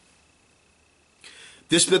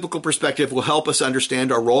 This biblical perspective will help us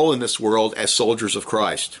understand our role in this world as soldiers of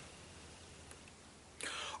Christ.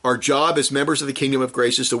 Our job as members of the kingdom of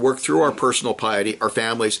grace is to work through our personal piety, our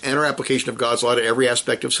families, and our application of God's law to every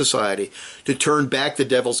aspect of society to turn back the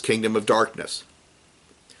devil's kingdom of darkness.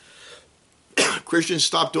 Christians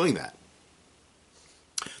stopped doing that.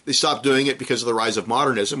 They stopped doing it because of the rise of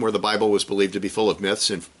modernism, where the Bible was believed to be full of myths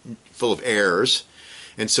and full of errors.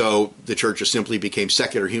 And so the church just simply became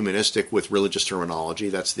secular humanistic with religious terminology.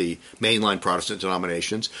 That's the mainline Protestant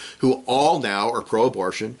denominations, who all now are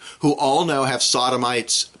pro-abortion, who all now have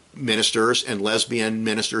sodomites ministers and lesbian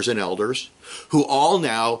ministers and elders, who all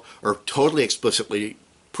now are totally explicitly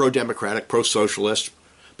pro-democratic, pro-socialist,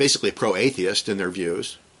 basically pro-atheist in their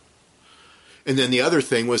views. And then the other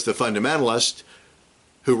thing was the fundamentalist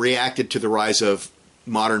who reacted to the rise of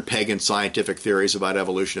modern pagan scientific theories about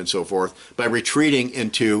evolution and so forth by retreating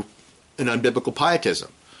into an unbiblical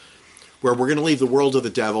pietism, where we're going to leave the world to the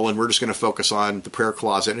devil and we're just going to focus on the prayer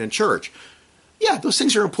closet and church. Yeah, those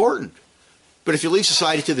things are important. But if you leave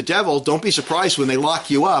society to the devil, don't be surprised when they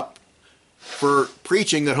lock you up for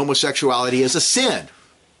preaching that homosexuality is a sin,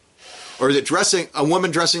 or that a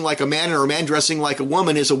woman dressing like a man or a man dressing like a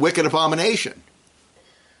woman is a wicked abomination,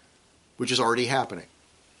 which is already happening.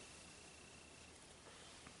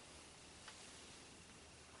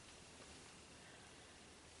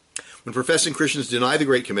 When professing Christians deny the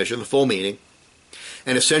Great Commission, the full meaning,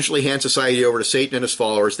 and essentially hand society over to Satan and his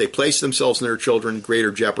followers, they place themselves and their children in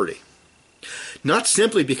greater jeopardy. Not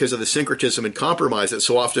simply because of the syncretism and compromise that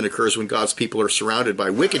so often occurs when God's people are surrounded by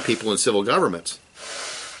wicked people in civil governments,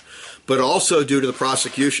 but also due to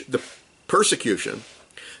the persecution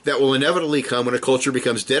that will inevitably come when a culture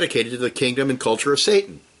becomes dedicated to the kingdom and culture of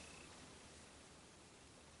Satan.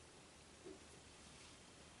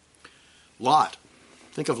 Lot.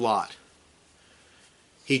 Think of Lot.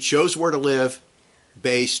 He chose where to live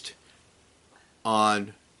based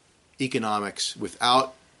on economics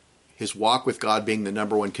without his walk with God being the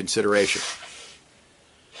number one consideration.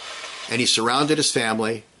 And he surrounded his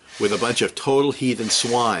family with a bunch of total heathen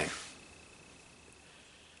swine.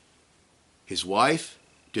 His wife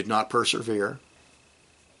did not persevere,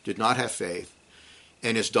 did not have faith,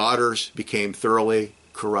 and his daughters became thoroughly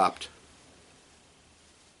corrupt.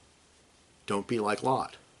 Don't be like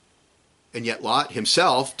Lot. And yet Lot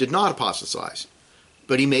himself did not apostatize,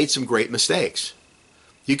 but he made some great mistakes.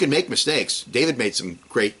 You can make mistakes. David made some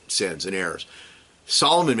great sins and errors.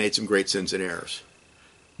 Solomon made some great sins and errors.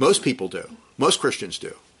 Most people do. Most Christians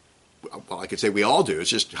do. Well, I could say we all do. It's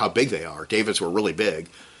just how big they are. David's were really big,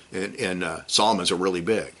 and Solomon's are really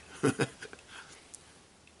big.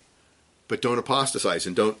 But don't apostatize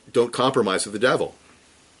and don't compromise with the devil.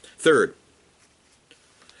 Third,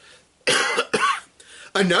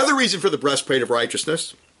 another reason for the breastplate of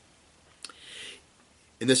righteousness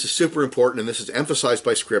and this is super important, and this is emphasized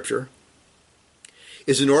by Scripture,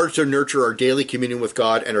 is in order to nurture our daily communion with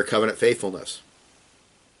God and our covenant faithfulness.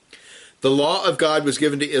 The law of God was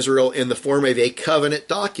given to Israel in the form of a covenant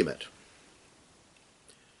document.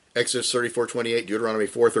 Exodus 34:28, Deuteronomy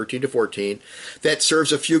 4:13-14, that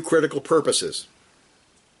serves a few critical purposes.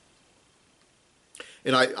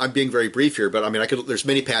 And I'm being very brief here, but there's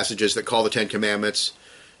many passages that call the Ten Commandments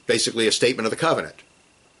basically a statement of the covenant.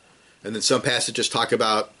 And then some passages talk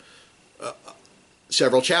about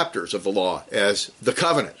several chapters of the law as the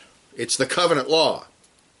covenant. It's the covenant law.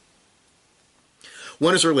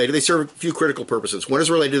 One is related, they serve a few critical purposes. One is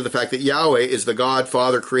related to the fact that Yahweh is the God,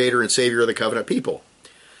 Father, Creator, and Savior of the covenant people.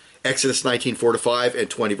 Exodus 19:4-5 and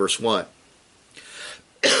 20 verse 1.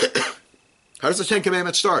 How does the Ten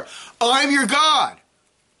Commandments start? I'm your God.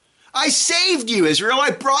 I saved you, Israel.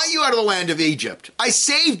 I brought you out of the land of Egypt. I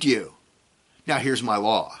saved you. Now here's my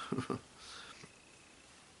law.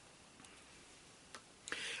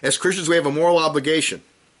 As Christians, we have a moral obligation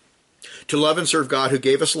to love and serve God who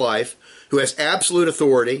gave us life, who has absolute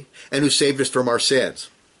authority, and who saved us from our sins.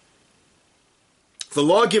 The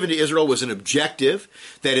law given to Israel was an objective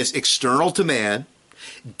that is external to man,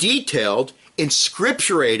 detailed,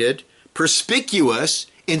 inscripturated, perspicuous,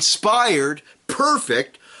 inspired,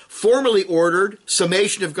 perfect, formally ordered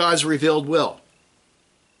summation of God's revealed will.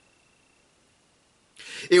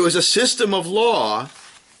 It was a system of law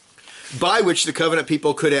by which the covenant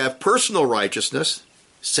people could have personal righteousness,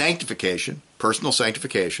 sanctification, personal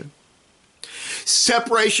sanctification,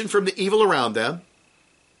 separation from the evil around them,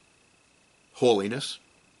 holiness,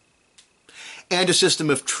 and a system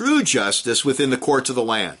of true justice within the courts of the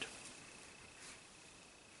land.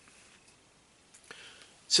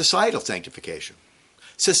 Societal sanctification,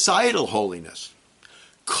 societal holiness,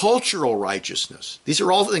 cultural righteousness. These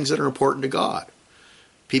are all things that are important to God.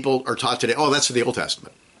 People are taught today, that's for the Old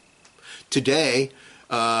Testament. Today,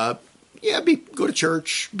 go to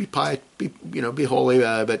church, be pious, be holy,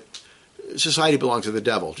 but society belongs to the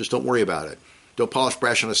devil. Just don't worry about it. Don't polish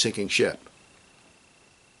brass on a sinking ship.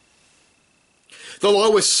 The law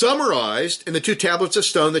was summarized in the 2 tablets of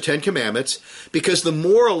stone, the Ten Commandments, because the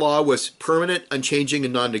moral law was permanent, unchanging,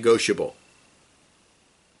 and non-negotiable.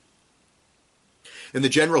 And the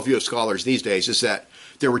general view of scholars these days is that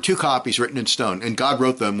there were 2 copies written in stone, and God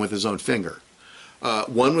wrote them with his own finger.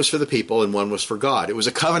 One was for the people, and one was for God. It was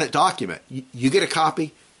a covenant document. You get a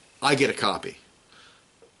copy, I get a copy.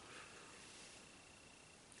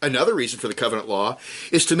 Another reason for the covenant law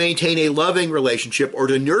is to maintain a loving relationship or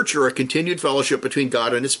to nurture a continued fellowship between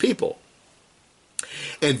God and his people.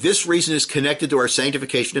 And this reason is connected to our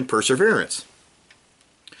sanctification and perseverance.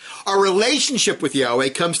 Our relationship with Yahweh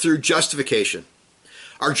comes through justification.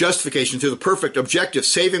 Our justification through the perfect, objective,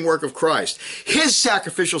 saving work of Christ. His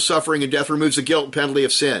sacrificial suffering and death removes the guilt and penalty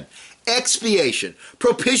of sin. Expiation,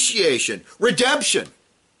 propitiation, redemption.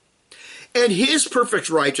 And his perfect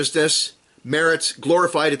righteousness merits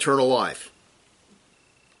glorified eternal life.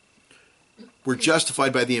 We're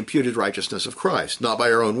justified by the imputed righteousness of Christ, not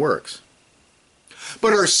by our own works.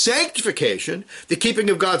 But our sanctification, the keeping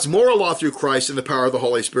of God's moral law through Christ and the power of the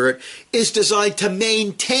Holy Spirit, is designed to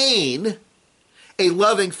maintain a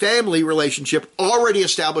loving family relationship already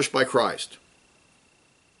established by Christ.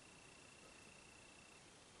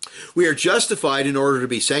 We are justified in order to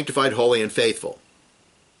be sanctified, holy, and faithful.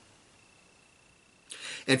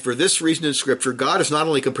 And for this reason in Scripture, God is not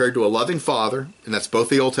only compared to a loving father, and that's both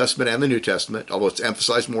the Old Testament and the New Testament, although it's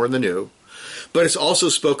emphasized more in the New, but it's also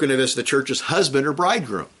spoken of as the church's husband or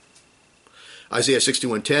bridegroom. Isaiah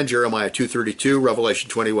 61:10, Jeremiah 2:32, Revelation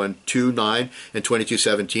 21:2-9, and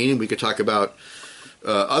 22:17, and we could talk about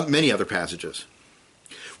many other passages.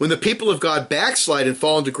 When the people of God backslide and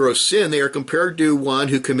fall into gross sin, they are compared to one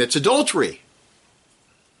who commits adultery.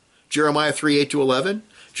 Jeremiah 3:8-11,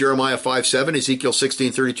 Jeremiah 5:7, Ezekiel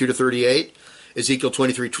 16:32-38, Ezekiel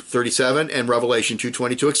 23:37, and Revelation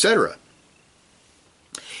 2:22, etc.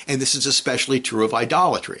 And this is especially true of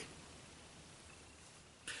idolatry.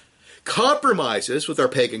 Compromises with our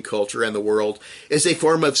pagan culture and the world is a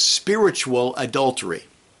form of spiritual adultery.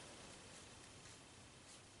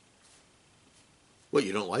 What,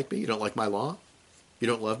 you don't like me? You don't like my law? You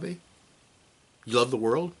don't love me? You love the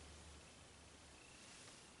world?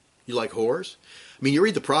 You like whores? I mean, you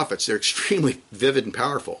read the prophets, they're extremely vivid and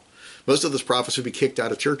powerful. Most of those prophets would be kicked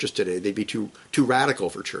out of churches today. They'd be too radical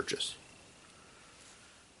for churches.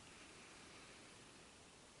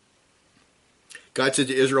 God said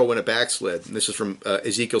to Israel when it backslid, and this is from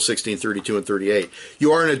Ezekiel 16:32 and 38,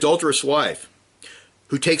 "You are an adulterous wife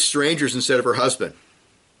who takes strangers instead of her husband.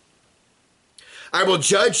 I will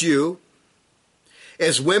judge you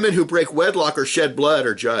As women who break wedlock or shed blood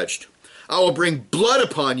are judged. I will bring blood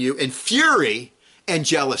upon you in fury and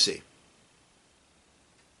jealousy.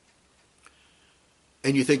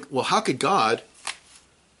 And you think, well, how could God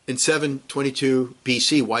in 722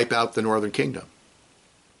 BC wipe out the northern kingdom?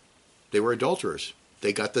 They were adulterers.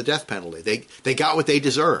 They got the death penalty. They got what they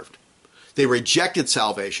deserved. They rejected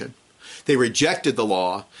salvation. They rejected the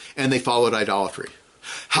law, and they followed idolatry.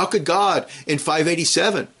 How could God in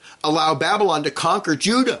 587 allow Babylon to conquer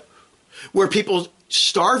Judah, where people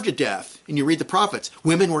starved to death? And you read the prophets,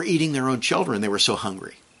 women were eating their own children. They were so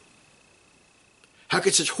hungry. How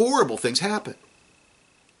could such horrible things happen?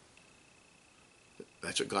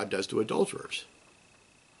 That's what God does to adulterers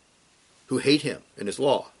who hate him and his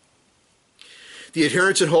law. The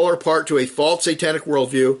adherence in whole or part to a false satanic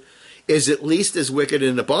worldview is at least as wicked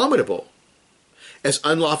and abominable as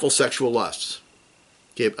unlawful sexual lusts.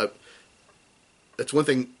 Okay, that's one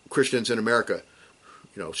thing Christians in America,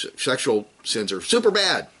 sexual sins are super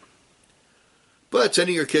bad. But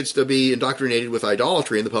sending your kids to be indoctrinated with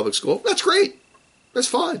idolatry in the public school, that's great. That's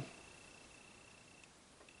fine.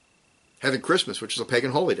 Having Christmas, which is a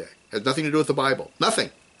pagan holy day, has nothing to do with the Bible. Nothing.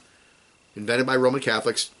 Invented by Roman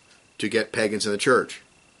Catholics to get pagans in the church.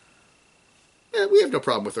 Yeah, we have no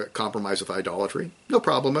problem with a compromise with idolatry. No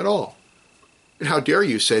problem at all. And how dare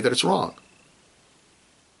you say that it's wrong?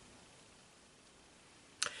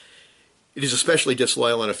 It is especially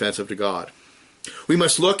disloyal and offensive to God. We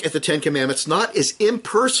must look at the Ten Commandments not as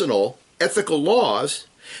impersonal ethical laws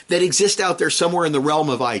that exist out there somewhere in the realm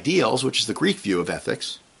of ideals, which is the Greek view of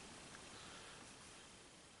ethics.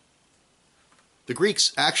 The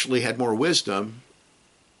Greeks actually had more wisdom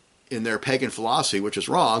in their pagan philosophy, which is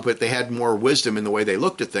wrong, but they had more wisdom in the way they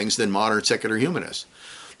looked at things than modern secular humanists.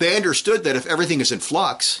 They understood that if everything is in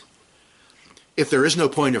flux, if there is no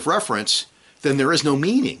point of reference, then there is no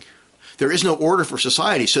meaning. There is no order for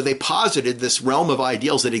society. So they posited this realm of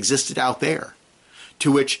ideals that existed out there,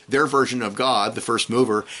 to which their version of God, the first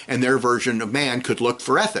mover, and their version of man could look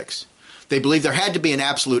for ethics. They believed there had to be an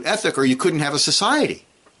absolute ethic or you couldn't have a society.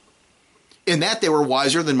 In that, they were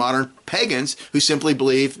wiser than modern pagans who simply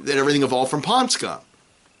believe that everything evolved from pond scum.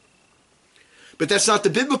 But that's not the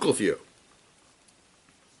biblical view.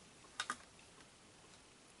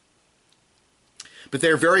 But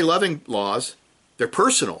they're very loving laws. They're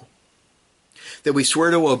personal, that we swear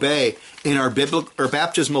to obey in our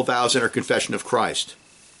baptismal vows and our confession of Christ.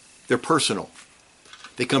 They're personal.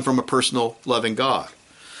 They come from a personal, loving God.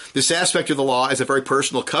 This aspect of the law is a very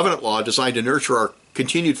personal covenant law designed to nurture our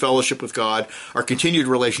continued fellowship with God. Our continued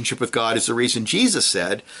relationship with God is the reason Jesus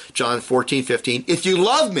said, John 14:15, if you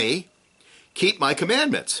love me, keep my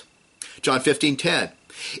commandments. John 15:10,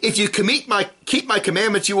 if you keep my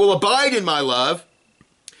commandments, you will abide in my love,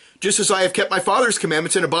 just as I have kept my Father's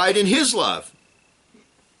commandments and abide in his love.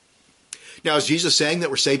 Now, is Jesus saying that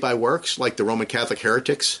we're saved by works, like the Roman Catholic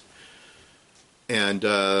heretics and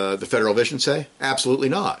the Federal Vision say? Absolutely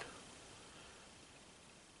not.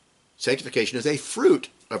 Sanctification is a fruit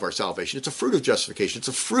of our salvation. It's a fruit of justification. It's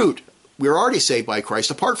a fruit. We're already saved by Christ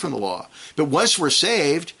apart from the law. But once we're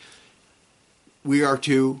saved, we are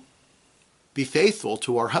to be faithful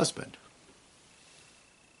to our husband.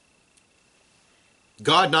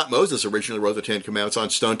 God, not Moses, originally wrote the Ten Commandments on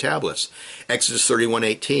stone tablets. Exodus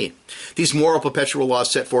 31:18. These moral perpetual laws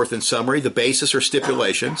set forth in summary the basis or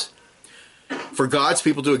stipulations for God's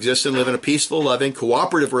people to exist and live in a peaceful, loving,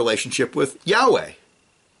 cooperative relationship with Yahweh.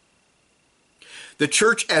 The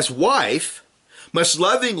church as wife must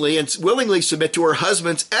lovingly and willingly submit to her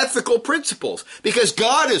husband's ethical principles because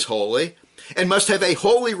God is holy and must have a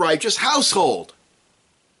holy, righteous household.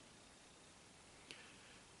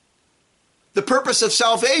 The purpose of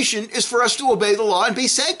salvation is for us to obey the law and be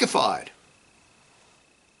sanctified.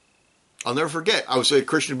 I'll never forget, I was at a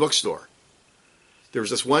Christian bookstore. There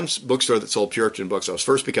was this one bookstore that sold Puritan books. I was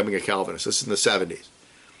first becoming a Calvinist. This is in the 70s.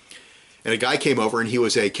 And a guy came over, and he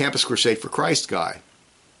was a Campus Crusade for Christ guy.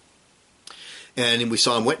 And we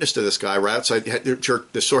saw him witness to this guy right outside the church.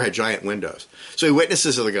 The store had giant windows. So he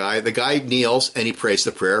witnesses to the guy. The guy kneels, and he prays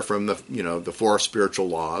the prayer from the four spiritual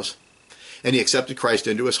laws. And he accepted Christ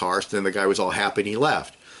into his heart. Then the guy was all happy, and he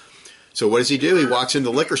left. So what does he do? He walks into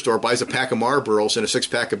the liquor store, buys a pack of Marlboros and a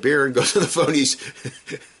six-pack of beer, and goes on the phone. He's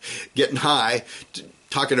getting high,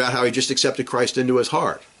 talking about how he just accepted Christ into his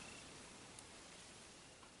heart.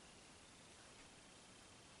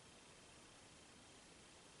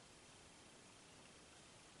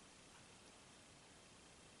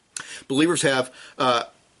 Believers have,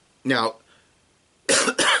 now,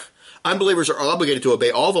 unbelievers are obligated to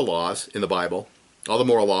obey all the laws in the Bible, all the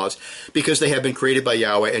moral laws, because they have been created by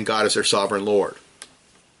Yahweh and God is their sovereign Lord.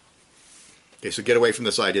 Okay, so get away from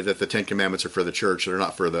this idea that the Ten Commandments are for the church. They're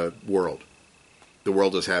not for the world. The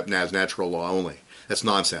world has natural law only. That's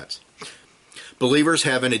nonsense. Believers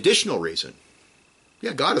have an additional reason.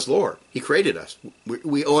 Yeah, God is Lord. He created us.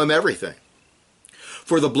 We owe him everything.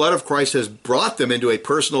 For the blood of Christ has brought them into a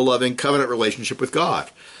personal, loving, covenant relationship with God.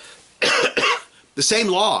 The same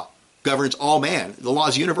law governs all man. The law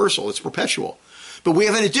is universal. It's perpetual. But we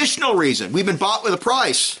have an additional reason. We've been bought with a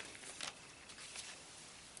price.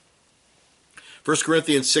 1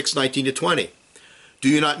 Corinthians 6:19-20. Do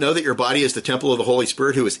you not know that your body is the temple of the Holy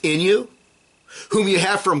Spirit who is in you, whom you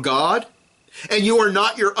have from God? And you are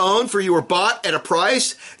not your own, for you were bought at a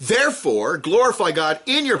price. Therefore, glorify God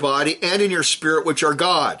in your body and in your spirit, which are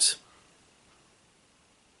God's.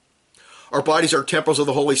 Our bodies are temples of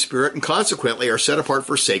the Holy Spirit and consequently are set apart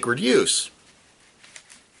for sacred use.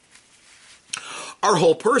 Our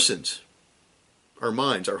whole persons, our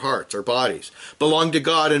minds, our hearts, our bodies, belong to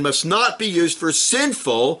God and must not be used for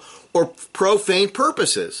sinful or profane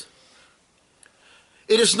purposes.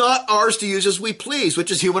 It is not ours to use as we please,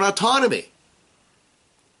 which is human autonomy,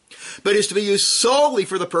 but is to be used solely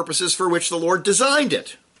for the purposes for which the Lord designed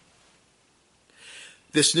it.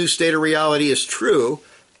 This new state of reality is true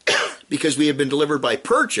because we have been delivered by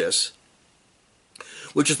purchase,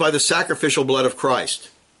 which is by the sacrificial blood of Christ.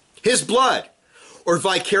 His blood, or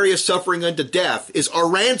vicarious suffering unto death, is our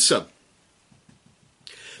ransom,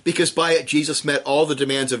 because by it Jesus met all the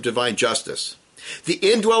demands of divine justice. The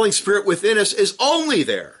indwelling Spirit within us is only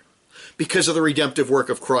there because of the redemptive work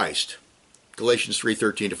of Christ. Galatians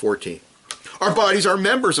 3:13-14. Our bodies are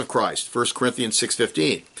members of Christ. 1 Corinthians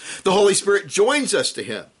 6:15. The Holy Spirit joins us to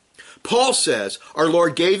him. Paul says our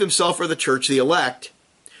Lord gave himself for the church, the elect,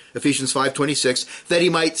 Ephesians 5:26, that he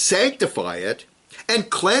might sanctify it and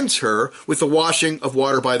cleanse her with the washing of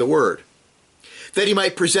water by the word, that he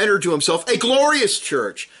might present her to himself a glorious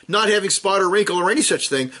church, not having spot or wrinkle or any such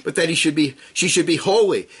thing, but that she should be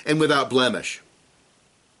holy and without blemish.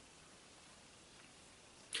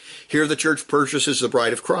 Here the church purchases the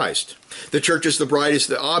bride of Christ. The church as the bride is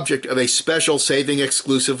the object of a special, saving,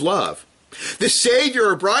 exclusive love. The Savior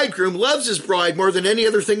or bridegroom loves his bride more than any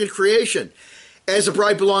other thing in creation. As the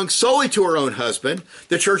bride belongs solely to her own husband,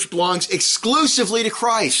 the church belongs exclusively to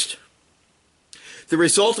Christ. The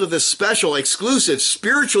result of this special, exclusive,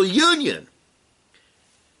 spiritual union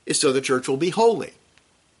is so the church will be holy.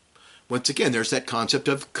 Once again, there's that concept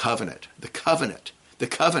of covenant. The covenant. The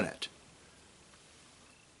covenant.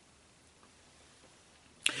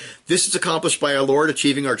 This is accomplished by our Lord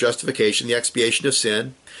achieving our justification, the expiation of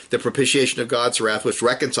sin, the propitiation of God's wrath, which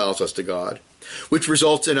reconciles us to God, which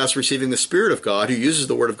results in us receiving the Spirit of God, who uses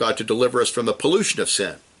the Word of God to deliver us from the pollution of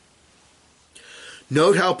sin.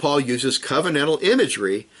 Note how Paul uses covenantal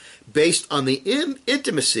imagery based on the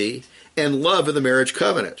intimacy and love of the marriage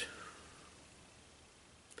covenant.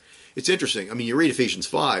 It's interesting. I mean, you read Ephesians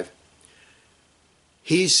 5.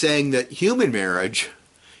 He's saying that human marriage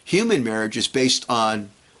is based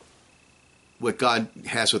on what God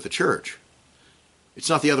has with the church. It's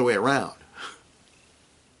not the other way around.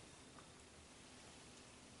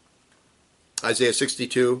 Isaiah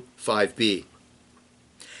 62, 5b.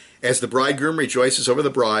 As the bridegroom rejoices over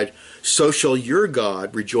the bride, so shall your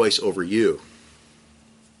God rejoice over you.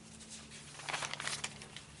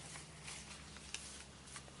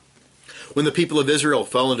 When the people of Israel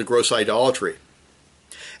fell into gross idolatry,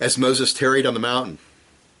 as Moses tarried on the mountain,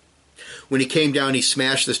 when he came down, he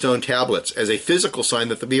smashed the stone tablets as a physical sign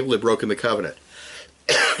that the people had broken the covenant.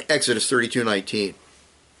 Exodus 32:19.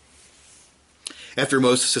 After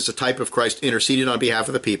Moses, as a type of Christ, interceded on behalf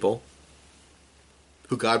of the people,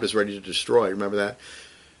 who God was ready to destroy. Remember that?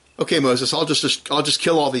 Okay, Moses, I'll just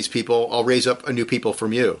kill all these people. I'll raise up a new people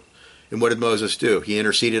from you. And what did Moses do? He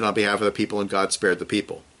interceded on behalf of the people, and God spared the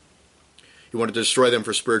people. He wanted to destroy them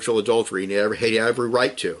for spiritual adultery, and he had every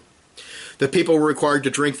right to. The people were required to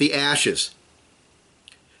drink the ashes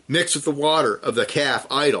mixed with the water of the calf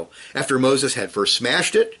idol after Moses had first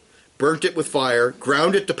smashed it, burnt it with fire,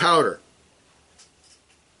 ground it to powder.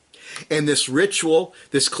 And this ritual,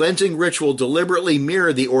 this cleansing ritual, deliberately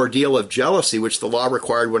mirrored the ordeal of jealousy which the law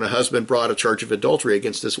required when a husband brought a charge of adultery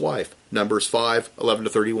against his wife. Numbers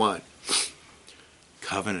 5:11-31.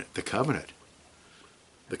 Covenant, the covenant.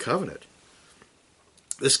 The covenant.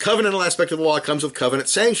 This covenantal aspect of the law comes with covenant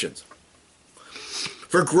sanctions.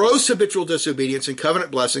 For gross habitual disobedience and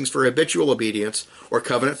covenant blessings for habitual obedience or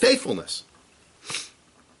covenant faithfulness.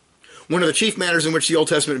 One of the chief matters in which the Old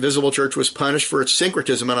Testament visible church was punished for its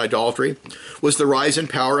syncretism and idolatry was the rise in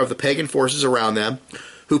power of the pagan forces around them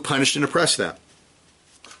who punished and oppressed them.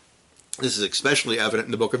 This is especially evident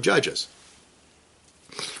in the book of Judges.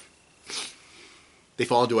 They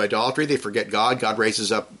fall into idolatry. They forget God. God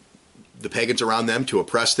raises up the pagans around them to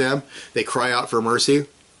oppress them. They cry out for mercy.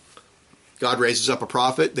 God raises up a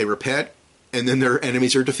prophet. They repent. And then their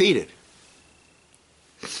enemies are defeated.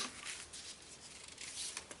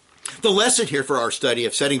 The lesson here for our study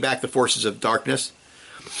of setting back the forces of darkness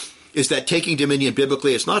is that taking dominion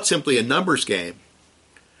biblically is not simply a numbers game,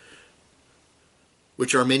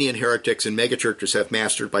 which Arminian heretics and megachurches have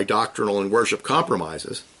mastered by doctrinal and worship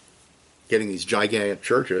compromises, getting these gigantic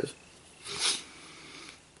churches.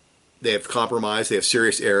 They have compromised, they have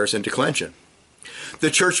serious errors and declension. The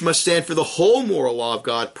church must stand for the whole moral law of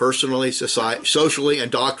God personally, socially, and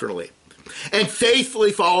doctrinally, and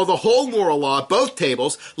faithfully follow the whole moral law, both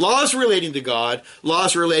tables, laws relating to God,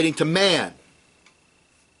 laws relating to man,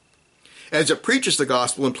 as it preaches the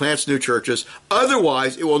gospel and plants new churches.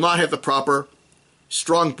 Otherwise, it will not have the proper,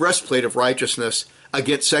 strong breastplate of righteousness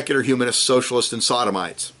against secular humanists, socialists, and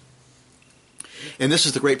sodomites. And this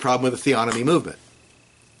is the great problem with the theonomy movement,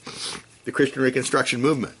 the Christian Reconstruction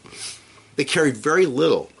movement. They carried very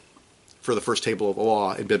little for the first table of the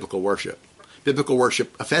law in biblical worship. Biblical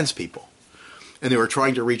worship offends people. And they were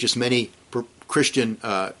trying to reach as many Christian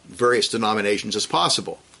various denominations as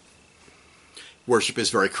possible. Worship is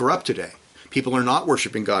very corrupt today. People are not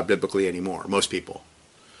worshiping God biblically anymore, most people.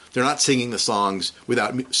 They're not singing the psalms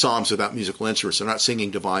without musical instruments. They're not singing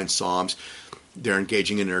divine psalms. They're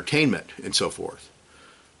engaging in entertainment and so forth.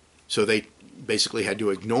 So they basically had to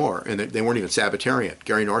ignore, and they weren't even Sabbatarian.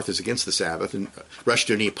 Gary North is against the Sabbath, and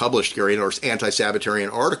Rushdoony published Gary North's anti-Sabbatarian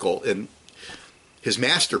article in his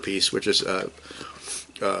masterpiece, which is The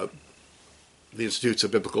Institutes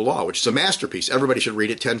of Biblical Law, which is a masterpiece. Everybody should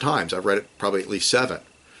read it 10 times. I've read it probably at least 7.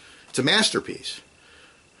 It's a masterpiece.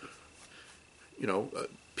 You know,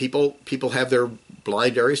 people have their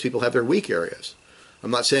blind areas, people have their weak areas. I'm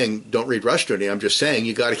not saying don't read Rushdoony. I'm just saying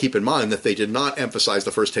you got to keep in mind that they did not emphasize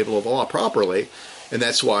the first table of the law properly, and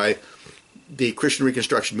that's why the Christian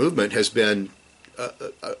Reconstruction movement has been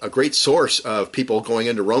a great source of people going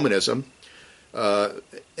into Romanism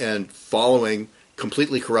and following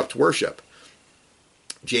completely corrupt worship.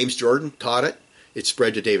 James Jordan taught it. It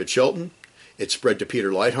spread to David Chilton. It spread to Peter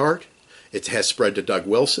Leithart. It has spread to Doug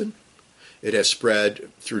Wilson. It has spread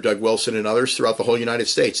through Doug Wilson and others throughout the whole United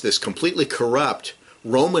States. This completely corrupt,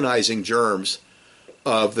 Romanizing germs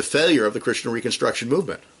of the failure of the Christian Reconstruction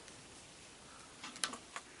movement.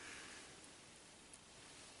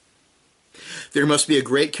 There must be a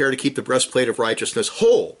great care to keep the breastplate of righteousness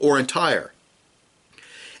whole or entire.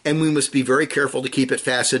 And we must be very careful to keep it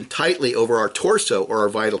fastened tightly over our torso or our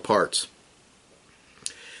vital parts.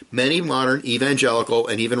 Many modern evangelical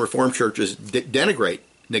and even Reformed churches denigrate,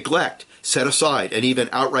 neglect, set aside, and even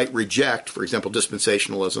outright reject, for example,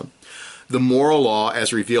 dispensationalism, the moral law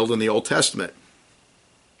as revealed in the Old Testament,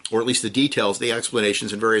 or at least the details, the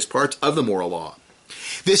explanations in various parts of the moral law.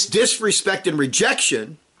 This disrespect and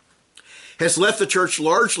rejection has left the church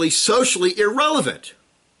largely socially irrelevant.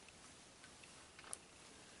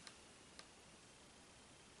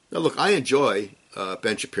 Now look, I enjoy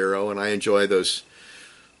Ben Shapiro, and I enjoy those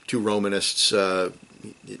two Romanists.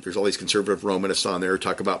 There's all these conservative Romanists on there who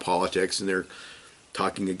talk about politics, and they're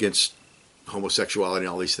talking against homosexuality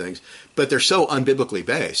and all these things, but they're so unbiblically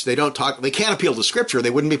based. They can't appeal to Scripture. They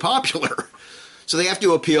wouldn't be popular. So they have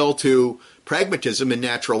to appeal to pragmatism and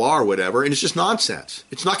natural law or whatever, and it's just nonsense.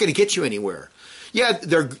 It's not going to get you anywhere. Yeah,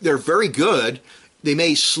 they're very good. They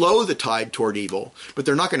may slow the tide toward evil, but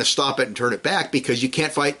they're not going to stop it and turn it back, because you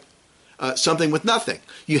can't fight something with nothing.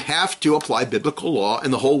 You have to apply biblical law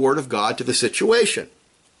and the whole Word of God to the situation.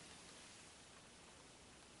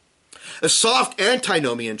 A soft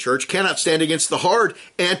antinomian church cannot stand against the hard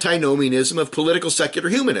antinomianism of political secular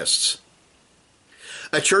humanists.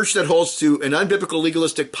 A church that holds to an unbiblical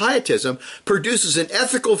legalistic pietism produces an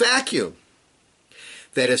ethical vacuum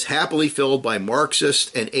that is happily filled by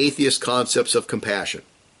Marxist and atheist concepts of compassion.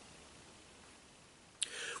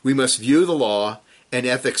 We must view the law and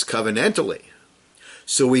ethics covenantally.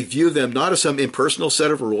 So we view them not as some impersonal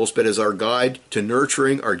set of rules, but as our guide to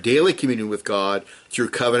nurturing our daily communion with God through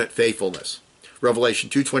covenant faithfulness. Revelation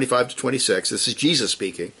 2:25-26, this is Jesus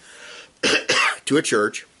speaking to a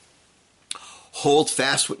church. Hold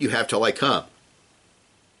fast what you have till I come.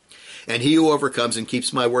 And he who overcomes and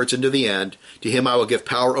keeps my words unto the end, to him I will give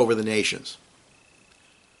power over the nations.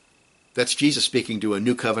 That's Jesus speaking to a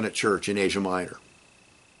new covenant church in Asia Minor.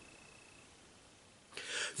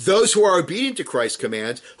 Those who are obedient to Christ's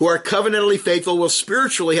commands, who are covenantally faithful, will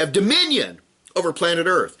spiritually have dominion over planet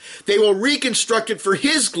Earth. They will reconstruct it for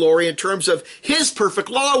his glory in terms of his perfect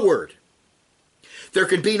law word. There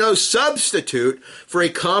can be no substitute for a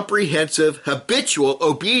comprehensive, habitual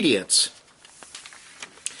obedience.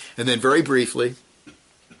 And then very briefly,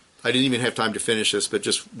 I didn't even have time to finish this, but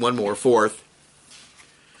just one more, fourth.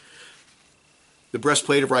 The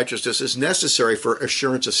breastplate of righteousness is necessary for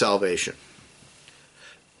assurance of salvation.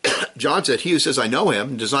 John said, he who says, I know him,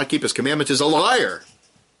 and does not keep his commandments is a liar.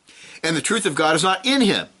 And the truth of God is not in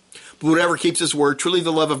him. But whoever keeps his word, truly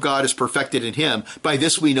the love of God is perfected in him. By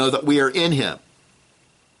this we know that we are in him.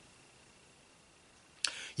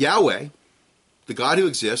 Yahweh, the God who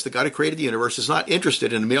exists, the God who created the universe, is not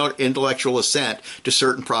interested in mere intellectual assent to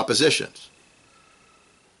certain propositions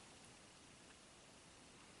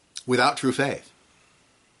without true faith.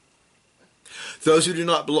 Those who do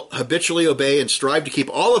not habitually obey and strive to keep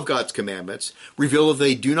all of God's commandments reveal that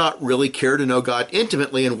they do not really care to know God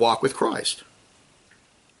intimately and walk with Christ.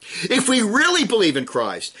 If we really believe in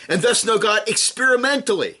Christ and thus know God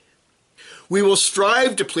experimentally, we will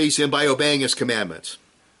strive to please him by obeying his commandments.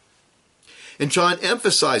 And John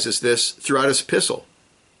emphasizes this throughout his epistle.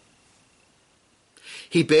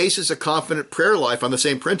 He bases a confident prayer life on the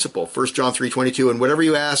same principle. 1 John 3:22, and whatever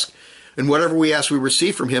you ask, and whatever we ask, we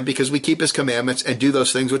receive from him because we keep his commandments and do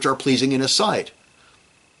those things which are pleasing in his sight.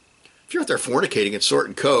 If you're out there fornicating and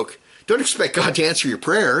snorting coke, don't expect God to answer your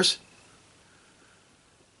prayers.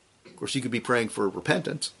 Of course, you could be praying for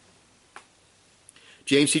repentance.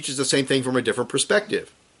 James teaches the same thing from a different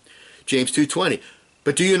perspective. James 2:20,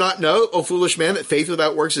 but do you not know, O foolish man, that faith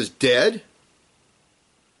without works is dead?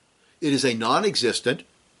 It is a non-existent,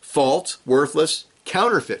 false, worthless,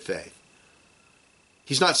 counterfeit faith.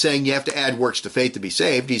 He's not saying you have to add works to faith to be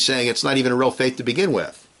saved. He's saying it's not even a real faith to begin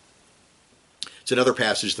with. It's another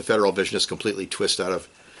passage the Federal Visionists completely twist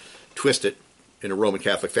it in a Roman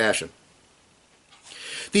Catholic fashion.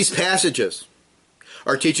 These passages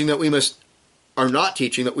are not teaching that we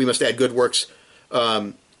must add good works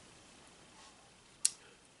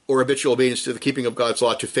or habitual obedience to the keeping of God's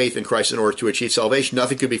law to faith in Christ in order to achieve salvation.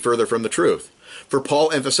 Nothing could be further from the truth. For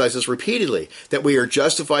Paul emphasizes repeatedly that we are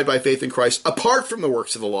justified by faith in Christ apart from the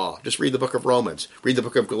works of the law. Just read the book of Romans, read the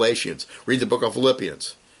book of Galatians, read the book of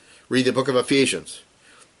Philippians, read the book of Ephesians.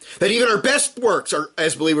 That even our best works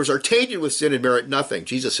as believers are tainted with sin and merit nothing.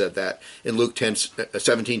 Jesus said that in Luke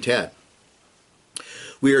 17:10.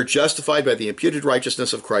 We are justified by the imputed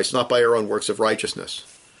righteousness of Christ, not by our own works of righteousness.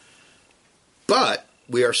 But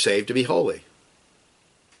we are saved to be holy.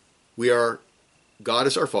 God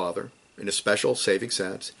is our Father in a special saving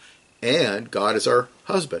sense, and God is our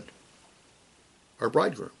husband, our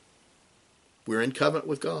bridegroom. We're in covenant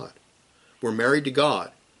with God. We're married to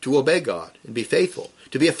God, to obey God and be faithful,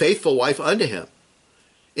 to be a faithful wife unto him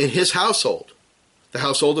in his household, the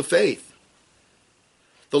household of faith.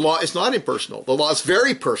 The law is not impersonal. The law is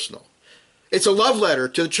very personal. It's a love letter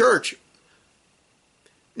to the church.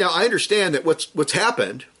 Now, I understand that what's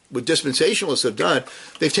happened, what dispensationalists have done,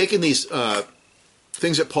 they've taken these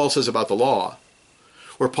things that Paul says about the law,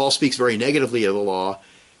 where Paul speaks very negatively of the law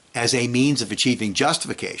as a means of achieving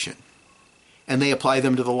justification, and they apply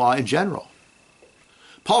them to the law in general.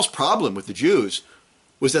 Paul's problem with the Jews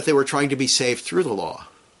was that they were trying to be saved through the law.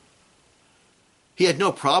 He had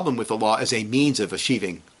no problem with the law as a means of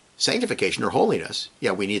achieving sanctification or holiness.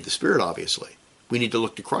 Yeah, we need the Spirit, obviously. We need to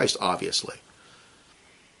look to Christ, obviously.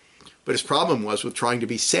 But his problem was with trying to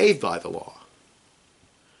be saved by the law.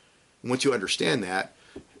 And once you understand that,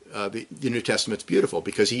 the New Testament's beautiful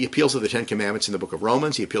because he appeals to the Ten Commandments in the book of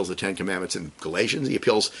Romans. He appeals to the Ten Commandments in Galatians. He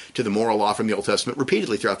appeals to the moral law from the Old Testament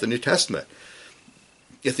repeatedly throughout the New Testament.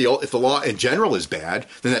 If the law in general is bad,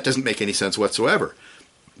 then that doesn't make any sense whatsoever.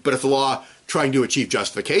 But if the law trying to achieve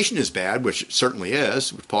justification is bad, which it certainly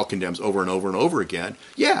is, which Paul condemns over and over and over again,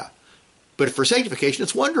 yeah. But for sanctification,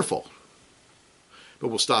 it's wonderful. But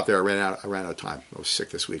we'll stop there. I ran out of time. I was sick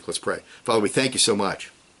this week. Let's pray. Father, we thank you so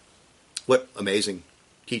much. What amazing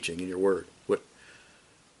teaching in your word. What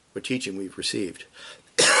teaching we've received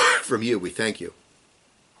from you. We thank you.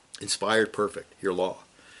 Inspired, perfect, your law.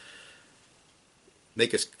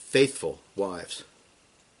 Make us faithful wives.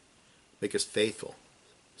 Make us faithful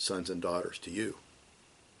sons and daughters to you.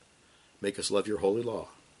 Make us love your holy law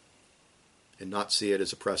and not see it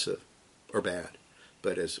as oppressive or bad,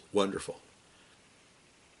 but as wonderful.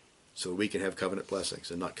 So that we can have covenant blessings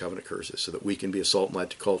and not covenant curses, so that we can be a salt and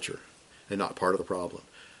light to culture and not part of the problem.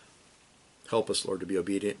 Help us, Lord, to be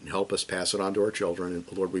obedient and help us pass it on to our children.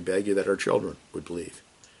 And Lord, we beg you that our children would believe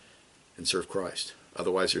and serve Christ.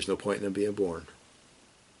 Otherwise, there's no point in them being born.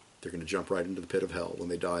 They're going to jump right into the pit of hell when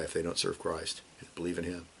they die if they don't serve Christ and believe in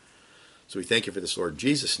him. So we thank you for this, Lord, in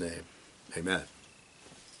Jesus' name. Amen.